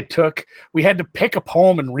class I took, we had to pick a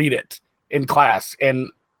poem and read it in class, and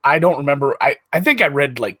I don't remember. I think I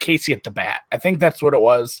read like Casey at the Bat. I think that's what it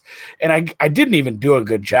was, and I didn't even do a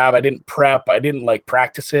good job. I didn't prep. I didn't like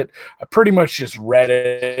practice it. I pretty much just read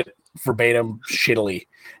it verbatim shittily,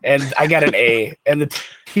 and I got an A. And the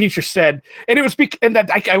teacher said, and it was and that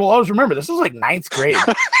I will always remember. This was like 9th grade.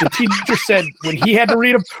 The teacher said when he had to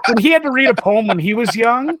read a poem when he was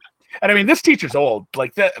young. And I mean, this teacher's old.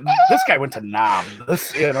 Like this guy went to Nam.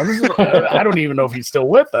 I don't even know if he's still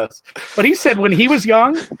with us. But he said when he was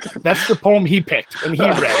young, that's the poem he picked and he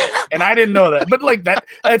read it. And I didn't know that. But like that's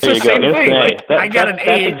the same thing. Like I got an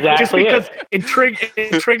A just because it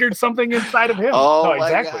triggered something inside of him. Oh,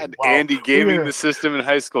 exactly. My God. Wow. Andy gaming the system in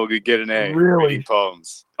high school could get an A. Really?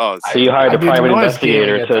 Poems. Oh, so you hired a private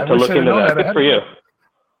investigator to look into that. Good for you.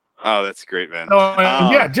 Oh, that's great, man.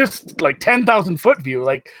 Yeah, just like 10,000-foot view,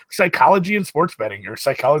 like psychology and sports betting, or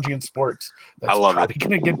psychology and sports. That's probably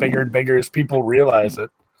going to get bigger and bigger as people realize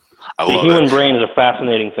it. The human brain is a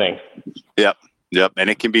fascinating thing. Yep, and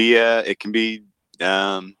it can be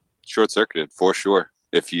short-circuited for sure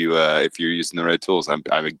if you're using the right tools. I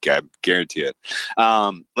guarantee it.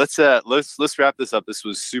 Let's wrap this up. This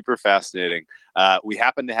was super fascinating. We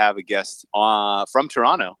happen to have a guest from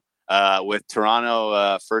Toronto. With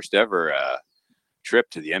Toronto first ever trip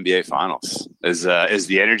to the NBA Finals. Is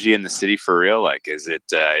the energy in the city for real? Like, is it?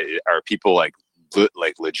 Are people like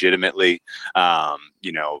legitimately,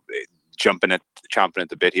 you know, chomping at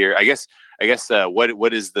the bit here? I guess.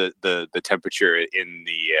 What is the temperature in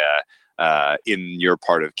your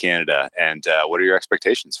part of Canada, and what are your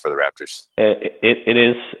expectations for the Raptors?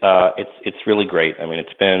 It's really great. I mean,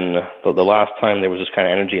 it's been the last time there was this kind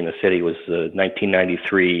of energy in the city was the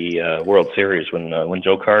 1993 World Series when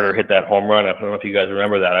Joe Carter hit that home run. I don't know if you guys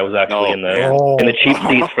remember that. I was actually in the cheap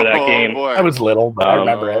seats for that game. Boy. I was little, but I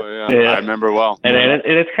remember it. Yeah. I remember well. And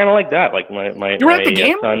it's kind of like that. Like my you were at the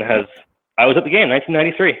game? Son I was at the game,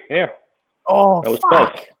 1993. Yeah. Oh, that was close.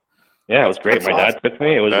 Yeah, it was great. My dad took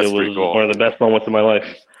me. It was cool. One of the best moments of my life.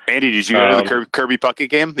 Andy, did you go to the Kirby Puckett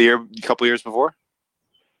game a couple years before?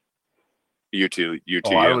 You too.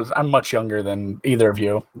 I'm much younger than either of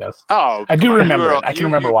you. Yes. Oh, I do remember it. I can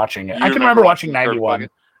remember watching it. I can remember watching 91.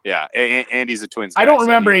 Yeah, Andy's a Twins guy. I don't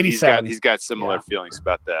remember 87. He's got similar feelings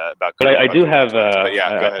about But I do have.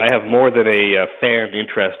 I have more than a fan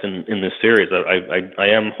interest in this series. I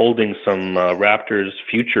am holding some Raptors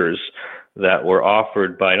futures that were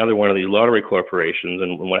offered by another one of these lottery corporations.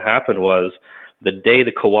 And what happened was the day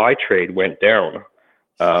the Kawhi trade went down,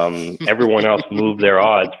 everyone else moved their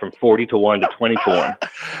odds from 40 to 1 to 20 to 1.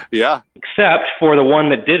 Yeah. Except for the one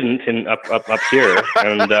that didn't up here.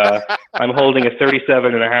 And I'm holding a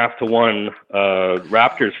 37.5 to 1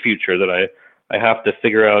 Raptors future that I have to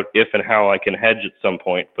figure out if and how I can hedge at some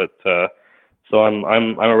point. But so I'm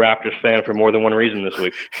a Raptors fan for more than one reason this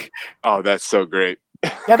week. Oh, that's so great.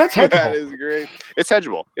 Yeah, that's hedgeable. That is great. It's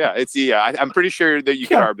hedgeable. Yeah, I'm pretty sure that you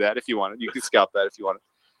can arb that if you want it. You can scalp that if you want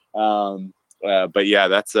it. But yeah,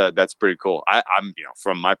 that's pretty cool. I'm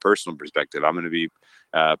from my personal perspective, I'm going to be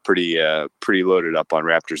pretty loaded up on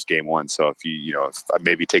Raptors game 1. So if if I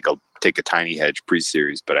maybe take a tiny hedge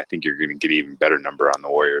pre-series, but I think you're going to get an even better number on the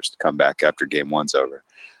Warriors to come back after game 1's over.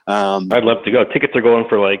 I'd love to go. Tickets are going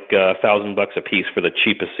for like $1,000 a piece for the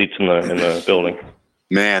cheapest seats in the building.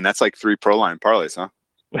 Man, that's like 3 Pro Line parlays, huh?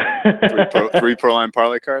 3 Pro Line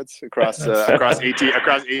parlay cards across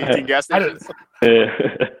 18 gas stations.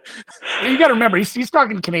 You got to remember, he's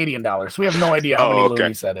talking Canadian dollars. We have no idea how many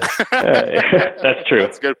Louis that is. That's true.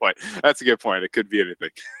 That's a good point. It could be anything.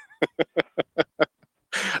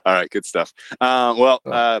 All right, good stuff.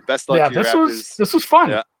 Best luck to your Raptors. This was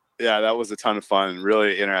fun. Yeah, that was a ton of fun.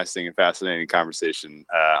 Really interesting and fascinating conversation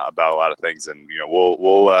about a lot of things. And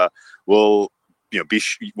we'll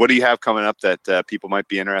what do you have coming up that people might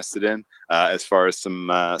be interested in as far as some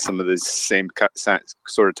of these same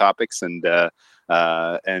sort of topics, and where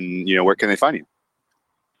can they find you?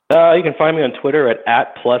 You can find me on Twitter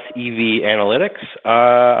at +EV Analytics.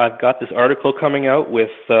 I've got this article coming out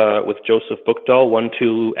with Joseph Bookdahl,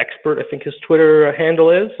 1-2 Expert, I think his Twitter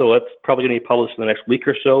handle is. So that's probably going to be published in the next week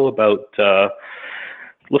or so about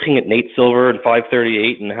looking at Nate Silver and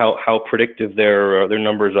 538 and how predictive their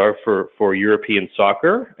numbers are for European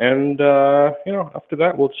soccer. And after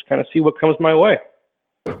that, we'll just kind of see what comes my way.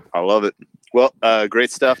 I love it. Well,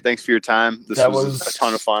 great stuff. Thanks for your time. This was a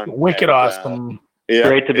ton of fun. Wicked awesome. Yeah,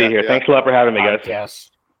 great to be here. Thanks a lot for having me, guys. Yes.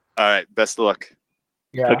 All right. Best of luck.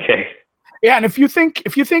 Yeah. Okay. Yeah, and if you think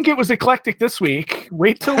it was eclectic this week,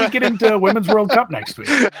 wait till we get into Women's World Cup next week.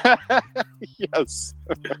 Yes.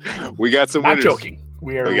 We got some Not winners. joking.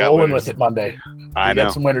 We are rolling with it Monday. I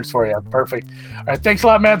got some winners for you. Perfect. All right. Thanks a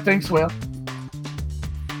lot, man. Thanks, Will.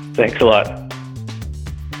 Thanks a lot.